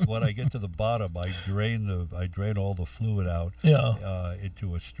 When I get to the bottom, I drain all the fluid out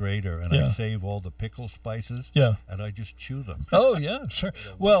into a strainer, and I save all the pickle spices. Yeah. And I just chew them. Oh yeah, sure.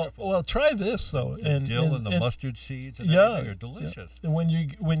 Well, try this though. The dill and the mustard seeds and everything are delicious. And when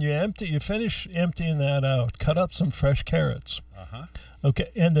you finish emptying that out, cut up some fresh carrots.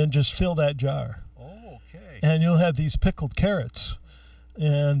 Okay, and then just fill that jar. Oh, okay. And you'll have these pickled carrots.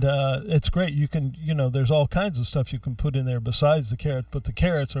 And it's great. You can, there's all kinds of stuff you can put in there besides the carrot, but the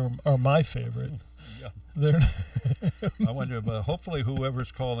carrots are my favorite. Yeah. They're I wonder, but hopefully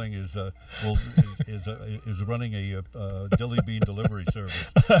whoever's calling is running a dilly bean delivery service.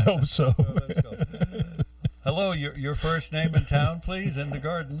 I hope so. Hello, your first name in town, please, in the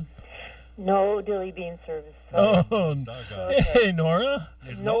garden. No dilly bean service. Oh, hey, Nora.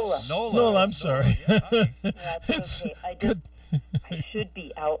 Nola, I'm sorry. It's okay. I should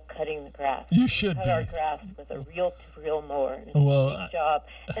be out cutting the grass. You should cut be. our grass with a reel-to-reel mower. And it's Well, a big job.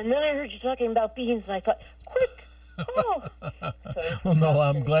 And then I heard you talking about beans, and I thought, quick! Oh. Well, no,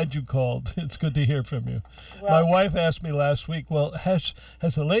 I'm glad you called. It's good to hear from you. Well, my wife asked me last week, well, has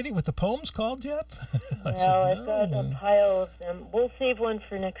the lady with the poems called yet? I've got a pile of them. We'll save one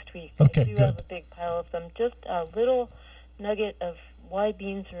for next week. Okay, I do good. have a big pile of them. Just a little nugget of why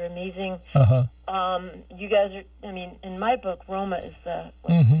beans are amazing. You guys are, in my book, Roma is the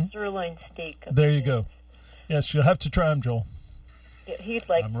sirloin steak. There you go. Yes, you'll have to try them, Joel. He's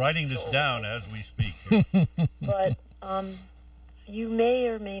like. I'm writing this down as we speak. But you may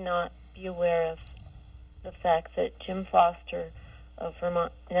or may not be aware of the fact that Jim Foster of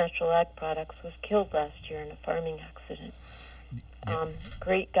Vermont Natural Ag Products was killed last year in a farming accident.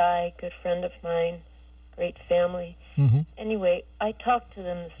 Great guy, good friend of mine, great family. Anyway, I talked to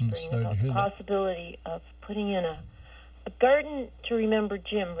them this spring about the possibility of putting in a garden to remember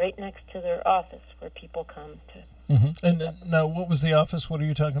Jim right next to their office where people come to. And now, what was the office? What are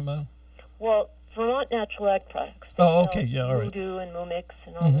you talking about? Well, Vermont Natural Ag Products. Oh, okay, yeah, all right. Voodoo and Momix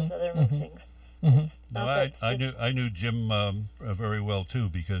and all those other things. No, I knew Jim very well too,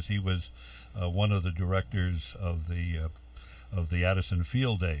 because he was one of the directors of the Addison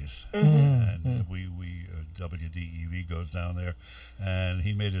Field Days, and we WDEV goes down there, and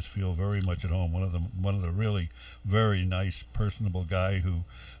he made us feel very much at home. One of the really very nice, personable guy who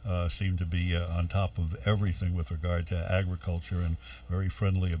seemed to be on top of everything with regard to agriculture and very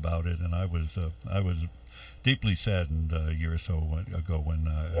friendly about it. And I was deeply saddened a year or so ago when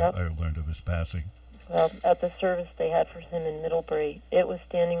I learned of his passing. Well, at the service they had for him in Middlebury, it was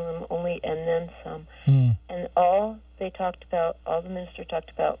standing room only and then some. And all the minister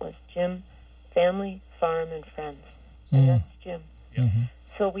talked about was Jim, family, farm, and friends. And that's Jim.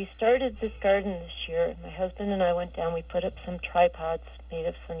 So we started this garden this year. My husband and I went down. We put up some tripods made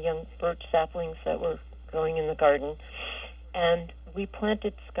of some young birch saplings that were growing in the garden. And we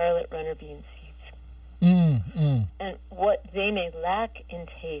planted scarlet runner bean seeds. And what they may lack in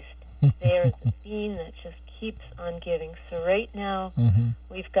taste, they are the bean that just keeps on giving. So right now,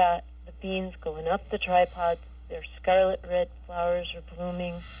 we've got the beans going up the tripods. Their scarlet red flowers are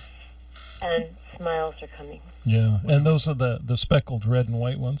blooming, and smiles are coming. Yeah, and those are the speckled red and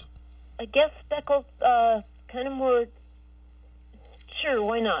white ones? I guess speckled, kind of more, sure,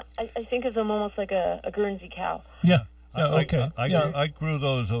 why not? I think of them almost like a Guernsey cow. Yeah. Okay. I grew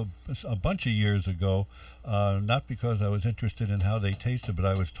those a bunch of years ago, not because I was interested in how they tasted, but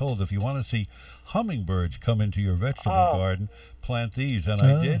I was told if you want to see hummingbirds come into your vegetable garden, plant these, and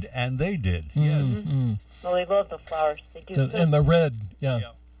I did, and they did. Yes. Well, they love the flowers. They do. And the red,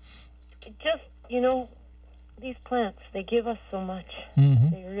 It just, these plants, they give us so much.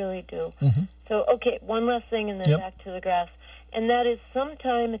 They really do. So, okay, one last thing, and then back to the grass. And that is,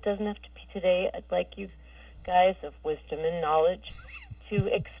 sometime, it doesn't have to be today, I'd like you guys of wisdom and knowledge to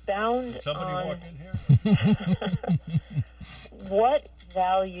expound on what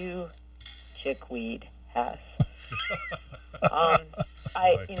value chickweed has.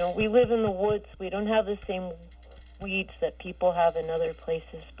 We live in the woods. We don't have the same weeds that people have in other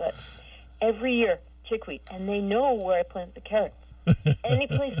places, but every year, chickweed, and they know where I plant the carrots. Any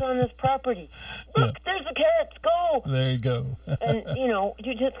place on this property. Look, there's the carrots, go! There you go. And,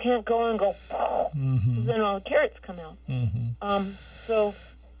 you just can't go and go, then all the carrots come out. So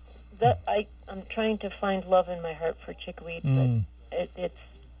that I'm trying to find love in my heart for chickweed, but it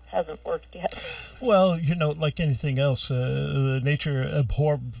hasn't worked yet. Well, like anything else, nature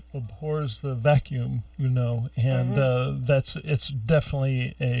abhors the vacuum, and it's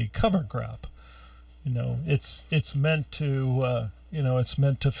definitely a cover crop. it's meant to it's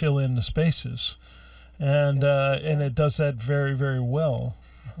meant to fill in the spaces, and it does that very, very well.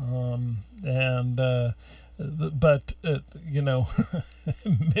 But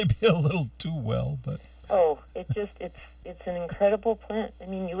maybe a little too well, but. Oh, it's an incredible plant. I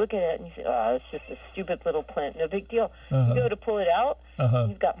mean, you look at it and you say, oh, it's just a stupid little plant. No big deal. You go to pull it out,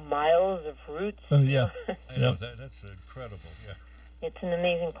 you've got miles of roots. Oh, yeah. I know, that's incredible, yeah. It's an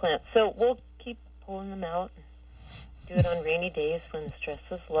amazing plant. So we'll keep pulling them out. Do it on rainy days when the stress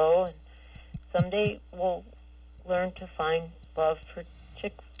is low. And someday we'll learn to find love for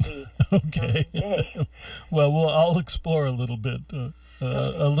chickweed. Okay. Well, I'll explore a little bit.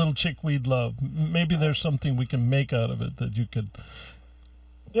 A little chickweed love. Maybe there's something we can make out of it that you could.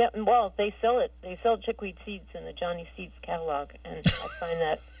 Yeah, well, they sell it. They sell chickweed seeds in the Johnny Seeds catalog, and I find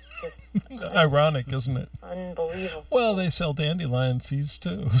that just ironic, isn't it? Unbelievable. Well, they sell dandelion seeds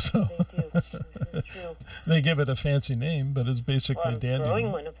too, so they do. This is true. They give it a fancy name, but it's basically dandelion. I'm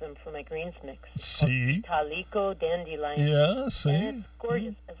growing one of them for my greens mix. See? Talico dandelion. Yeah, see? And it's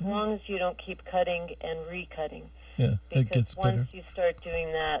gorgeous, as long as you don't keep cutting and recutting. Yeah, because it gets once bitter. you start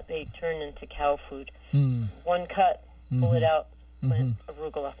doing that, they turn into cow food. Mm. One cut, pull it out, plant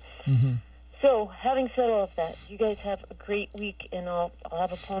arugula. So, having said all of that, you guys have a great week, and I'll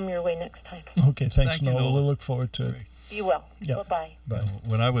have a poem your way next time. Okay, thanks, Noel. We'll look forward to it. Be well. Yeah. Bye-bye. Bye.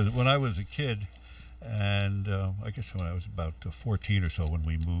 When I was a kid, and I guess when I was about 14 or so, when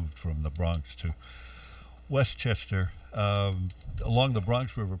we moved from the Bronx to Westchester, along the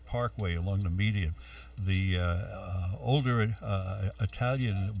Bronx River Parkway, along the median, the older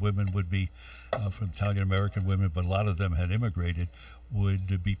Italian women would be from Italian American women, but a lot of them had immigrated,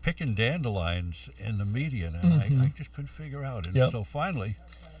 would be picking dandelions in the median, and I just couldn't figure out. And so finally,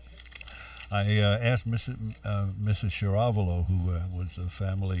 I asked Mrs. Chiaravolo, who was a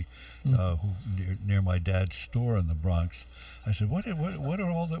family near my dad's store in the Bronx. I said, "What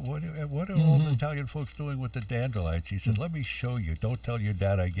are all the Italian folks doing with the dandelions?" She said, "Let me show you. Don't tell your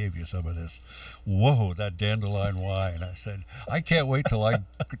dad I gave you some of this." Whoa, that dandelion wine! I said, "I can't wait till I'm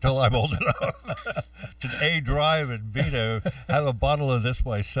old enough to A, drive, and B, to have a bottle of this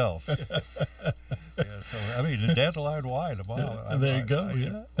myself." Yeah, so I mean, the dandelion wine. Wow, there you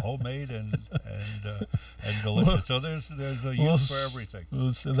go. Homemade and delicious. So there's a use for everything.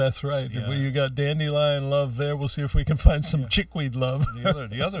 That's right. Yeah. Well, you got dandelion love there. We'll see if we can find some chickweed love.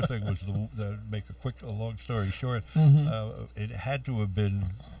 The other thing was to make a long story short. It had to have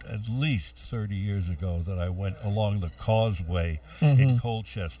been at least 30 years ago that I went along the causeway in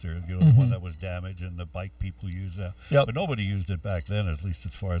Colchester, the one that was damaged and the bike people used that. But nobody used it back then, at least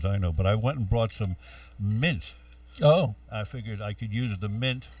as far as I know. But I went and brought some mint. Oh. I figured I could use the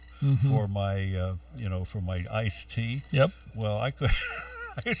mint for my, for my iced tea. Yep. Well, I could.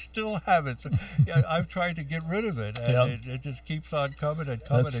 I still have it. Yeah, I've tried to get rid of it, and it just keeps on coming and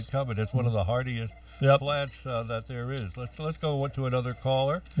coming and coming. It's one of the hardiest plants that there is. Let's go to another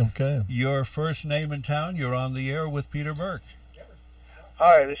caller. Okay. Your first name in town. You're on the air with Peter Burke.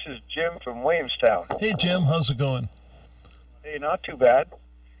 Hi, this is Jim from Williamstown. Hey, Jim. How's it going? Hey, not too bad.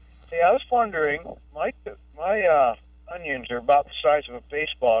 Hey, I was wondering, my onions are about the size of a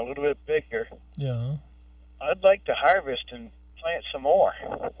baseball, a little bit bigger. Yeah. I'd like to harvest and plant some more.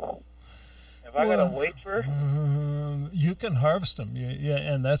 Have I got to wait for? You can harvest them. Yeah,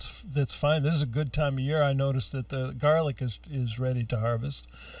 and that's fine. This is a good time of year. I noticed that the garlic is ready to harvest.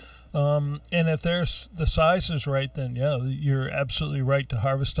 And if there's the size is right, then you're absolutely right to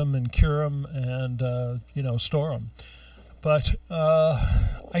harvest them and cure them and store them. But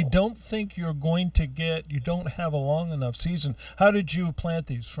I don't think you're going to you don't have a long enough season. How did you plant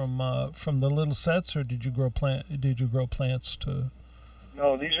these? From the little sets, or did you grow plants to?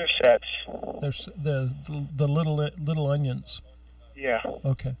 No, these are sets. There's the little onions. Yeah.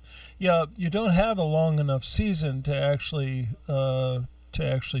 Okay. Yeah, you don't have a long enough season to actually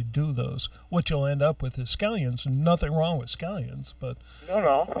do those. What you'll end up with is scallions, and nothing wrong with scallions, but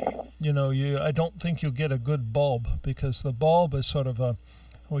no. I don't think you'll get a good bulb, because the bulb is sort of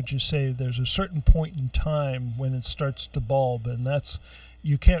there's a certain point in time when it starts to bulb, and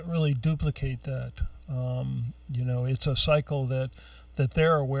you can't really duplicate that. It's a cycle that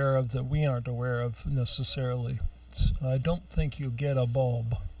they're aware of that we aren't aware of necessarily. I don't think you'll get a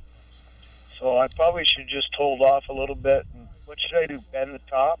bulb. So I probably should just hold off a little bit. And what should I do, bend the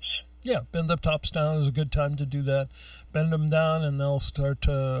tops? Yeah, bend the tops down is a good time to do that. Bend them down and they'll start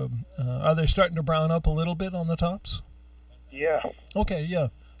to... are they starting to brown up a little bit on the tops? Yeah. Okay, yeah.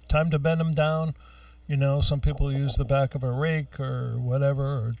 Time to bend them down. Some people use the back of a rake or whatever,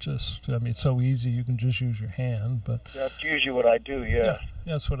 or just, it's so easy you can just use your hand. But that's usually what I do, yeah. Yeah,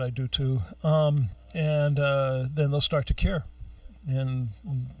 that's what I do too. and then they'll start to cure. And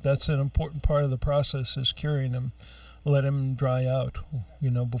that's an important part of the process, is curing them. Let them dry out,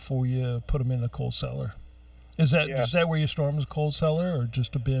 before you put them in the cold cellar. Is that where you store them, is cold cellar, or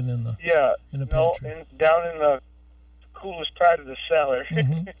just a bin in the pantry? Down in the coolest part of the cellar.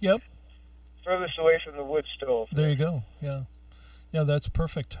 Mm-hmm. Yep. Furthest away from the wood stove. There you go. Yeah, that's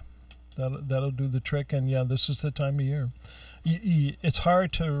perfect. That'll do the trick. And this is the time of year. It's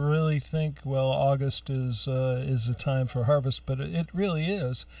hard to really think, well, August is the time for harvest, but it really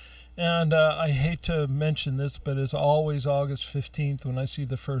is. And I hate to mention this, but it's always August 15th when I see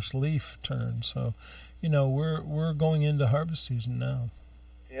the first leaf turn. So, we're going into harvest season now.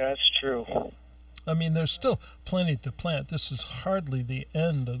 Yeah, that's true. I mean, there's still plenty to plant. This is hardly the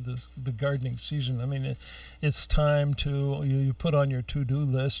end of the gardening season. I mean, it's time to, you put on your to-do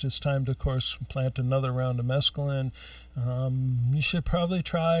list, it's time to, of course, plant another round of mesclun. You should probably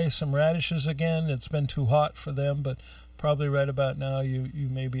try some radishes again. It's been too hot for them, but probably right about now you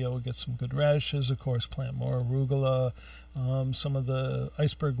may be able to get some good radishes. Of course, plant more arugula, some of the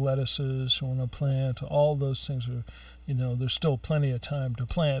iceberg lettuces you want to plant. All those things are, there's still plenty of time to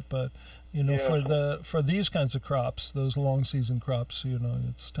plant, but for these kinds of crops, those long season crops,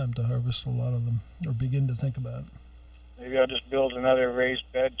 it's time to harvest a lot of them, or begin to think about it. Maybe I'll just build another raised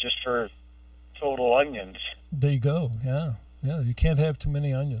bed just for total onions. There you go. Yeah, you can't have too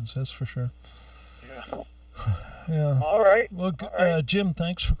many onions, that's for sure. Yeah. Yeah. All right. Well, Jim,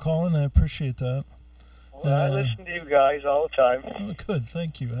 thanks for calling. I appreciate that. Well, I listen to you guys all the time. Oh, good.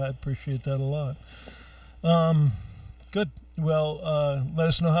 Thank you. I appreciate that a lot. Good. Well, let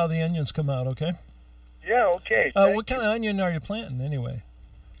us know how the onions come out, okay? Yeah, okay. What kind of onion are you planting anyway?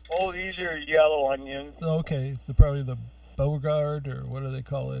 Oh, these are yellow onions. Okay. Probably the Beauregard, or what do they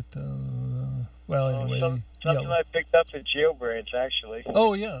call it? Anyway. Something yellow. I picked up at Jailbreads, actually.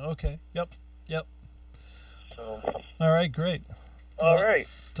 Oh, yeah. Okay. Yep. So. All right, great. All right.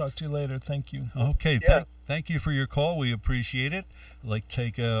 Talk to you later. Thank you. Okay, thank you for your call. We appreciate it. I'd like to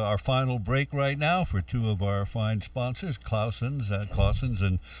take our final break right now for two of our fine sponsors, Clausen's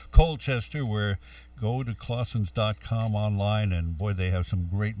in Colchester, where go to clausens.com online, and boy, they have some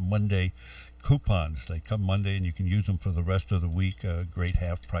great Monday coupons. They come Monday and you can use them for the rest of the week. Great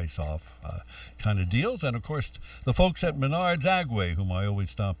half price off kind of deals. And of course, the folks at Menard's Agway, whom I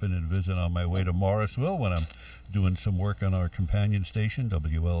always stop in and visit on my way to Morrisville when I'm doing some work on our companion station,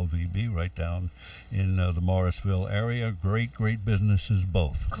 WLVB, right down in the Morrisville area. Great businesses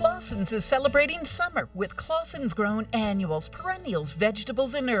both. Clausen's is celebrating summer with Clausen's grown annuals, perennials,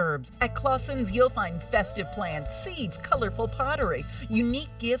 vegetables, and herbs. At Clausen's, you'll find festive plants, seeds, colorful pottery, unique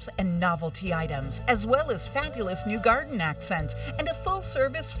gifts, and novelty items, as well as fabulous new garden accents and a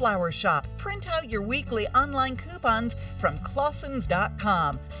full-service flower shop. Print out your weekly online coupons from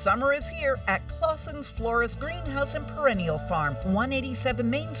Clausens.com. Summer is here at Clausen's Florist Greenhouse and Perennial Farm, 187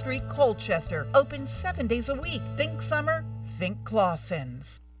 Main Street, Colchester. Open 7 days a week. Think summer, think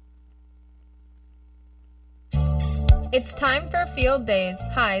Clausen's. It's time for Field Days.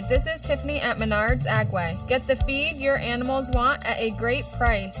 Hi, this is Tiffany at Menard's Agway. Get the feed your animals want at a great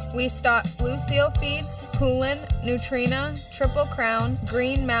price. We stock Blue Seal feeds, Poulin, Nutrina, Triple Crown,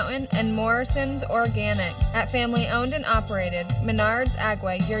 Green Mountain, and Morrison's Organic. At family owned and operated, Menard's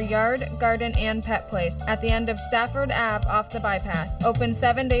Agway, your yard, garden, and pet place. At the end of Stafford Ave off the bypass. Open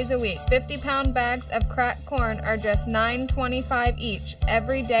 7 days a week. 50-pound bags of cracked corn are just $9.25 each.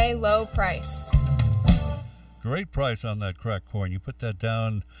 Everyday low price. Great price on that cracked corn. You put that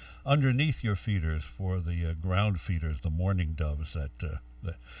down underneath your feeders for the ground feeders, the mourning doves that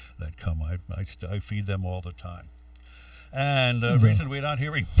come. I feed them all the time. And recently we're not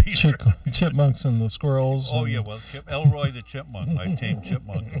hearing Peter. Chipmunks and the squirrels. Oh, yeah, well, Elroy the chipmunk, my tame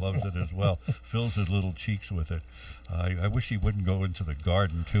chipmunk, loves it as well. Fills his little cheeks with it. I wish he wouldn't go into the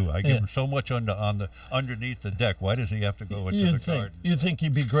garden, too. I give him so much underneath the deck. Why does he have to go into the garden? You'd think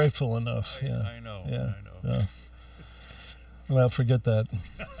he'd be grateful enough. I know. Yeah. Well, forget that.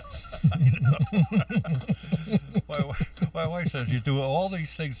 My wife says you do all these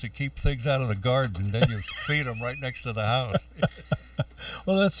things to keep things out of the garden, and then you feed them right next to the house.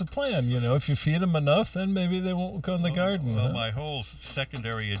 Well, that's the plan. If you feed them enough, then maybe they won't go in the garden. Well, my whole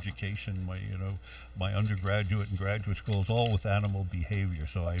secondary education, my undergraduate and graduate school is all with animal behavior,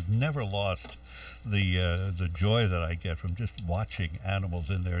 so I've never lost the joy that I get from just watching animals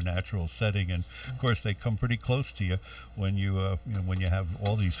in their natural setting. And of course, they come pretty close to you when you have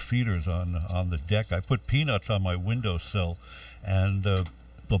all these feeders on the deck. I put peanuts on my windowsill, and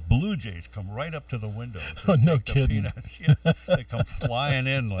the blue jays come right up to the window. Oh, no the kidding. Peanuts. Yeah, they come flying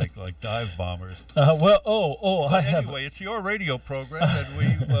in like dive bombers. Anyway, it's your radio program,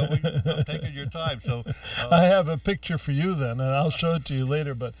 and I'm taking your time. So I have a picture for you then, and I'll show it to you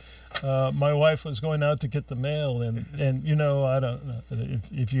later. But my wife was going out to get the mail, and I don't know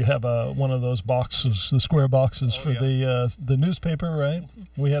if you have one of those boxes, the square boxes for the newspaper, right?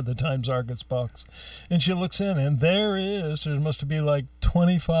 We have the Times Argus box, and she looks in, and there must be like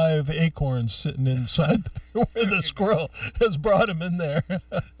 25 acorns sitting inside there where the squirrel has brought them in there.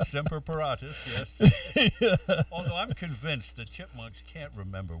 Semper paratus, yes. Yeah. Although I'm convinced that chipmunks can't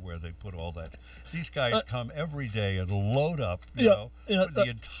remember where they put all that. These guys come every day and load up, for the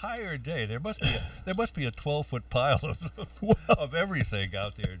entire day. There must be a 12-foot pile of everything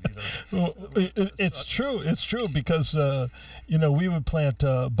out there. It's true because we would plant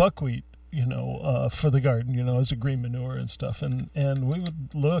buckwheat for the garden, as a green manure and stuff, and we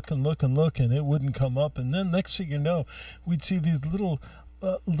would look and it wouldn't come up, and then next thing you know, we'd see these little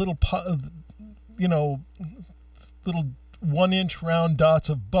 1-inch round dots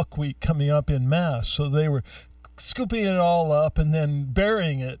of buckwheat coming up in mass. So they were scooping it all up and then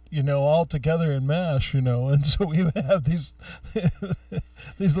burying it, all together in mash, and so we would have these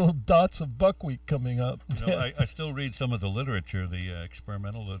these little dots of buckwheat coming up. I still read some of the literature, the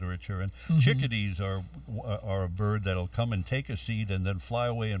experimental literature, and chickadees are a bird that'll come and take a seed and then fly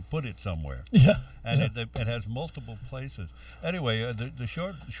away and put it somewhere. Yeah. And it has multiple places. Anyway, the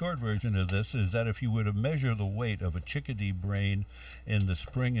short version of this is that if you were to measure the weight of a chickadee brain in the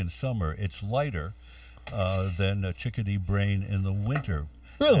spring and summer, it's lighter than a chickadee brain in the winter.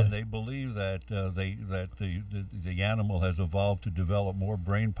 Really? And they believe that the animal has evolved to develop more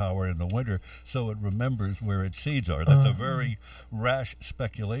brain power in the winter, so it remembers where its seeds are. That's a very rash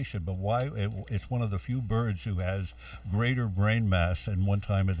speculation, but it's one of the few birds who has greater brain mass in one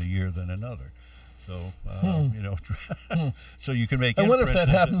time of the year than another. So, so you can make. I wonder if that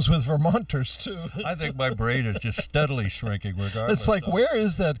happens with Vermonters too. I think my brain is just steadily shrinking, regardless. It's like, where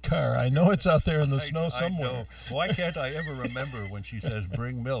is that car? I know it's out there in the snow somewhere. I know. Why can't I ever remember when she says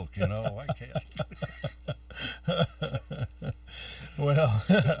 "bring milk"? Why can't? Well,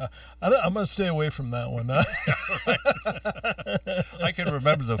 I'm going to stay away from that one. I can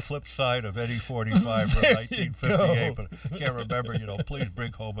remember the flip side of Eddie 45 from 1958, but I can't remember, please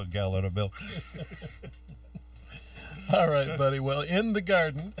bring home a gallon of milk. All right, buddy. Well, in the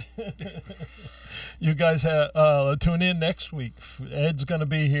garden, you guys tune in next week. Ed's going to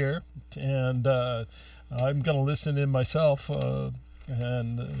be here, and I'm going to listen in myself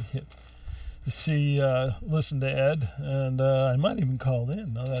and listen to Ed, and I might even call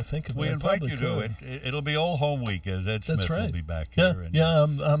in. Now that I think of it, we invite you to it. It'll be old home week, as Ed Smith will be back here.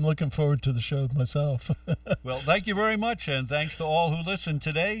 I'm looking forward to the show myself. Well, thank you very much, and thanks to all who listened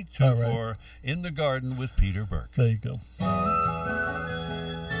today for In the Garden with Peter Burke. There you go.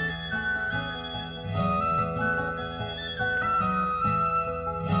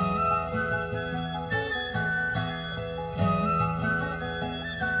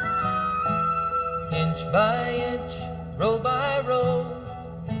 Inch by inch, row by row,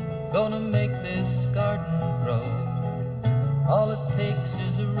 gonna make this garden grow. All it takes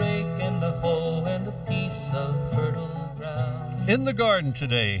is a rake and a hoe and a piece of fertile ground. In the Garden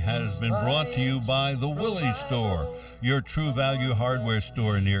today has been brought to you by the Willie's Store, your true value hardware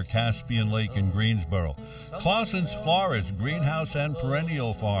store near Caspian Lake in Greensboro. Clausen's Florist, Greenhouse and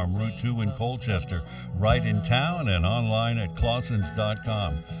Perennial Farm, Route 2 in Colchester, right in town and online at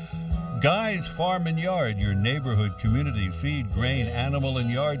clausens.com. Guy's Farm and Yard, your neighborhood community feed, grain, animal, and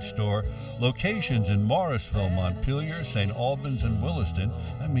yard store. Locations in Morrisville, Montpelier, St. Albans, and Williston.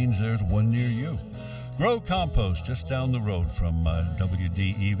 That means there's one near you. Grow Compost, just down the road from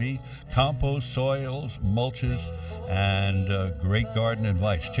WDEV. Compost, soils, mulches, and great garden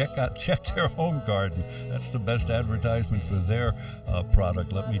advice. Check their home garden. That's the best advertisement for their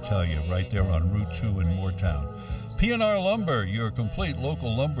product, let me tell you, right there on Route 2 in Moortown. P&R Lumber, your complete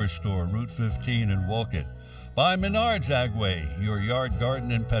local lumber store, Route 15 in Wolcott. By Menards Agway, your yard,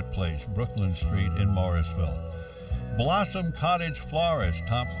 garden, and pet place, Brooklyn Street in Morrisville. Blossom Cottage Florist,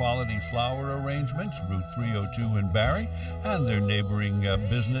 top quality flower arrangements, Route 302 in Barrie, and their neighboring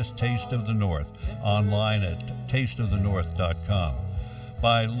business, Taste of the North, online at tasteofthenorth.com.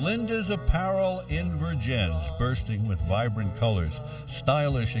 By Linda's Apparel in Virgins, bursting with vibrant colors,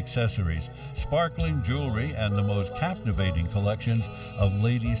 stylish accessories, sparkling jewelry, and the most captivating collections of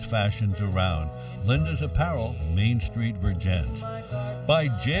ladies' fashions around. Linda's Apparel, Main Street, Virgins. By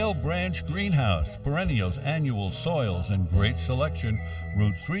Jail Branch Greenhouse, perennials, annuals, soils, and great selection,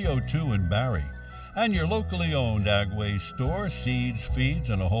 Route 302 in Barrie. and your locally owned Agway store, seeds, feeds,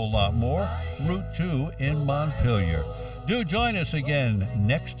 and a whole lot more, Route 2 in Montpelier. Do join us again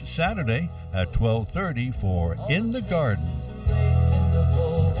next Saturday at 12:30 for In the Garden.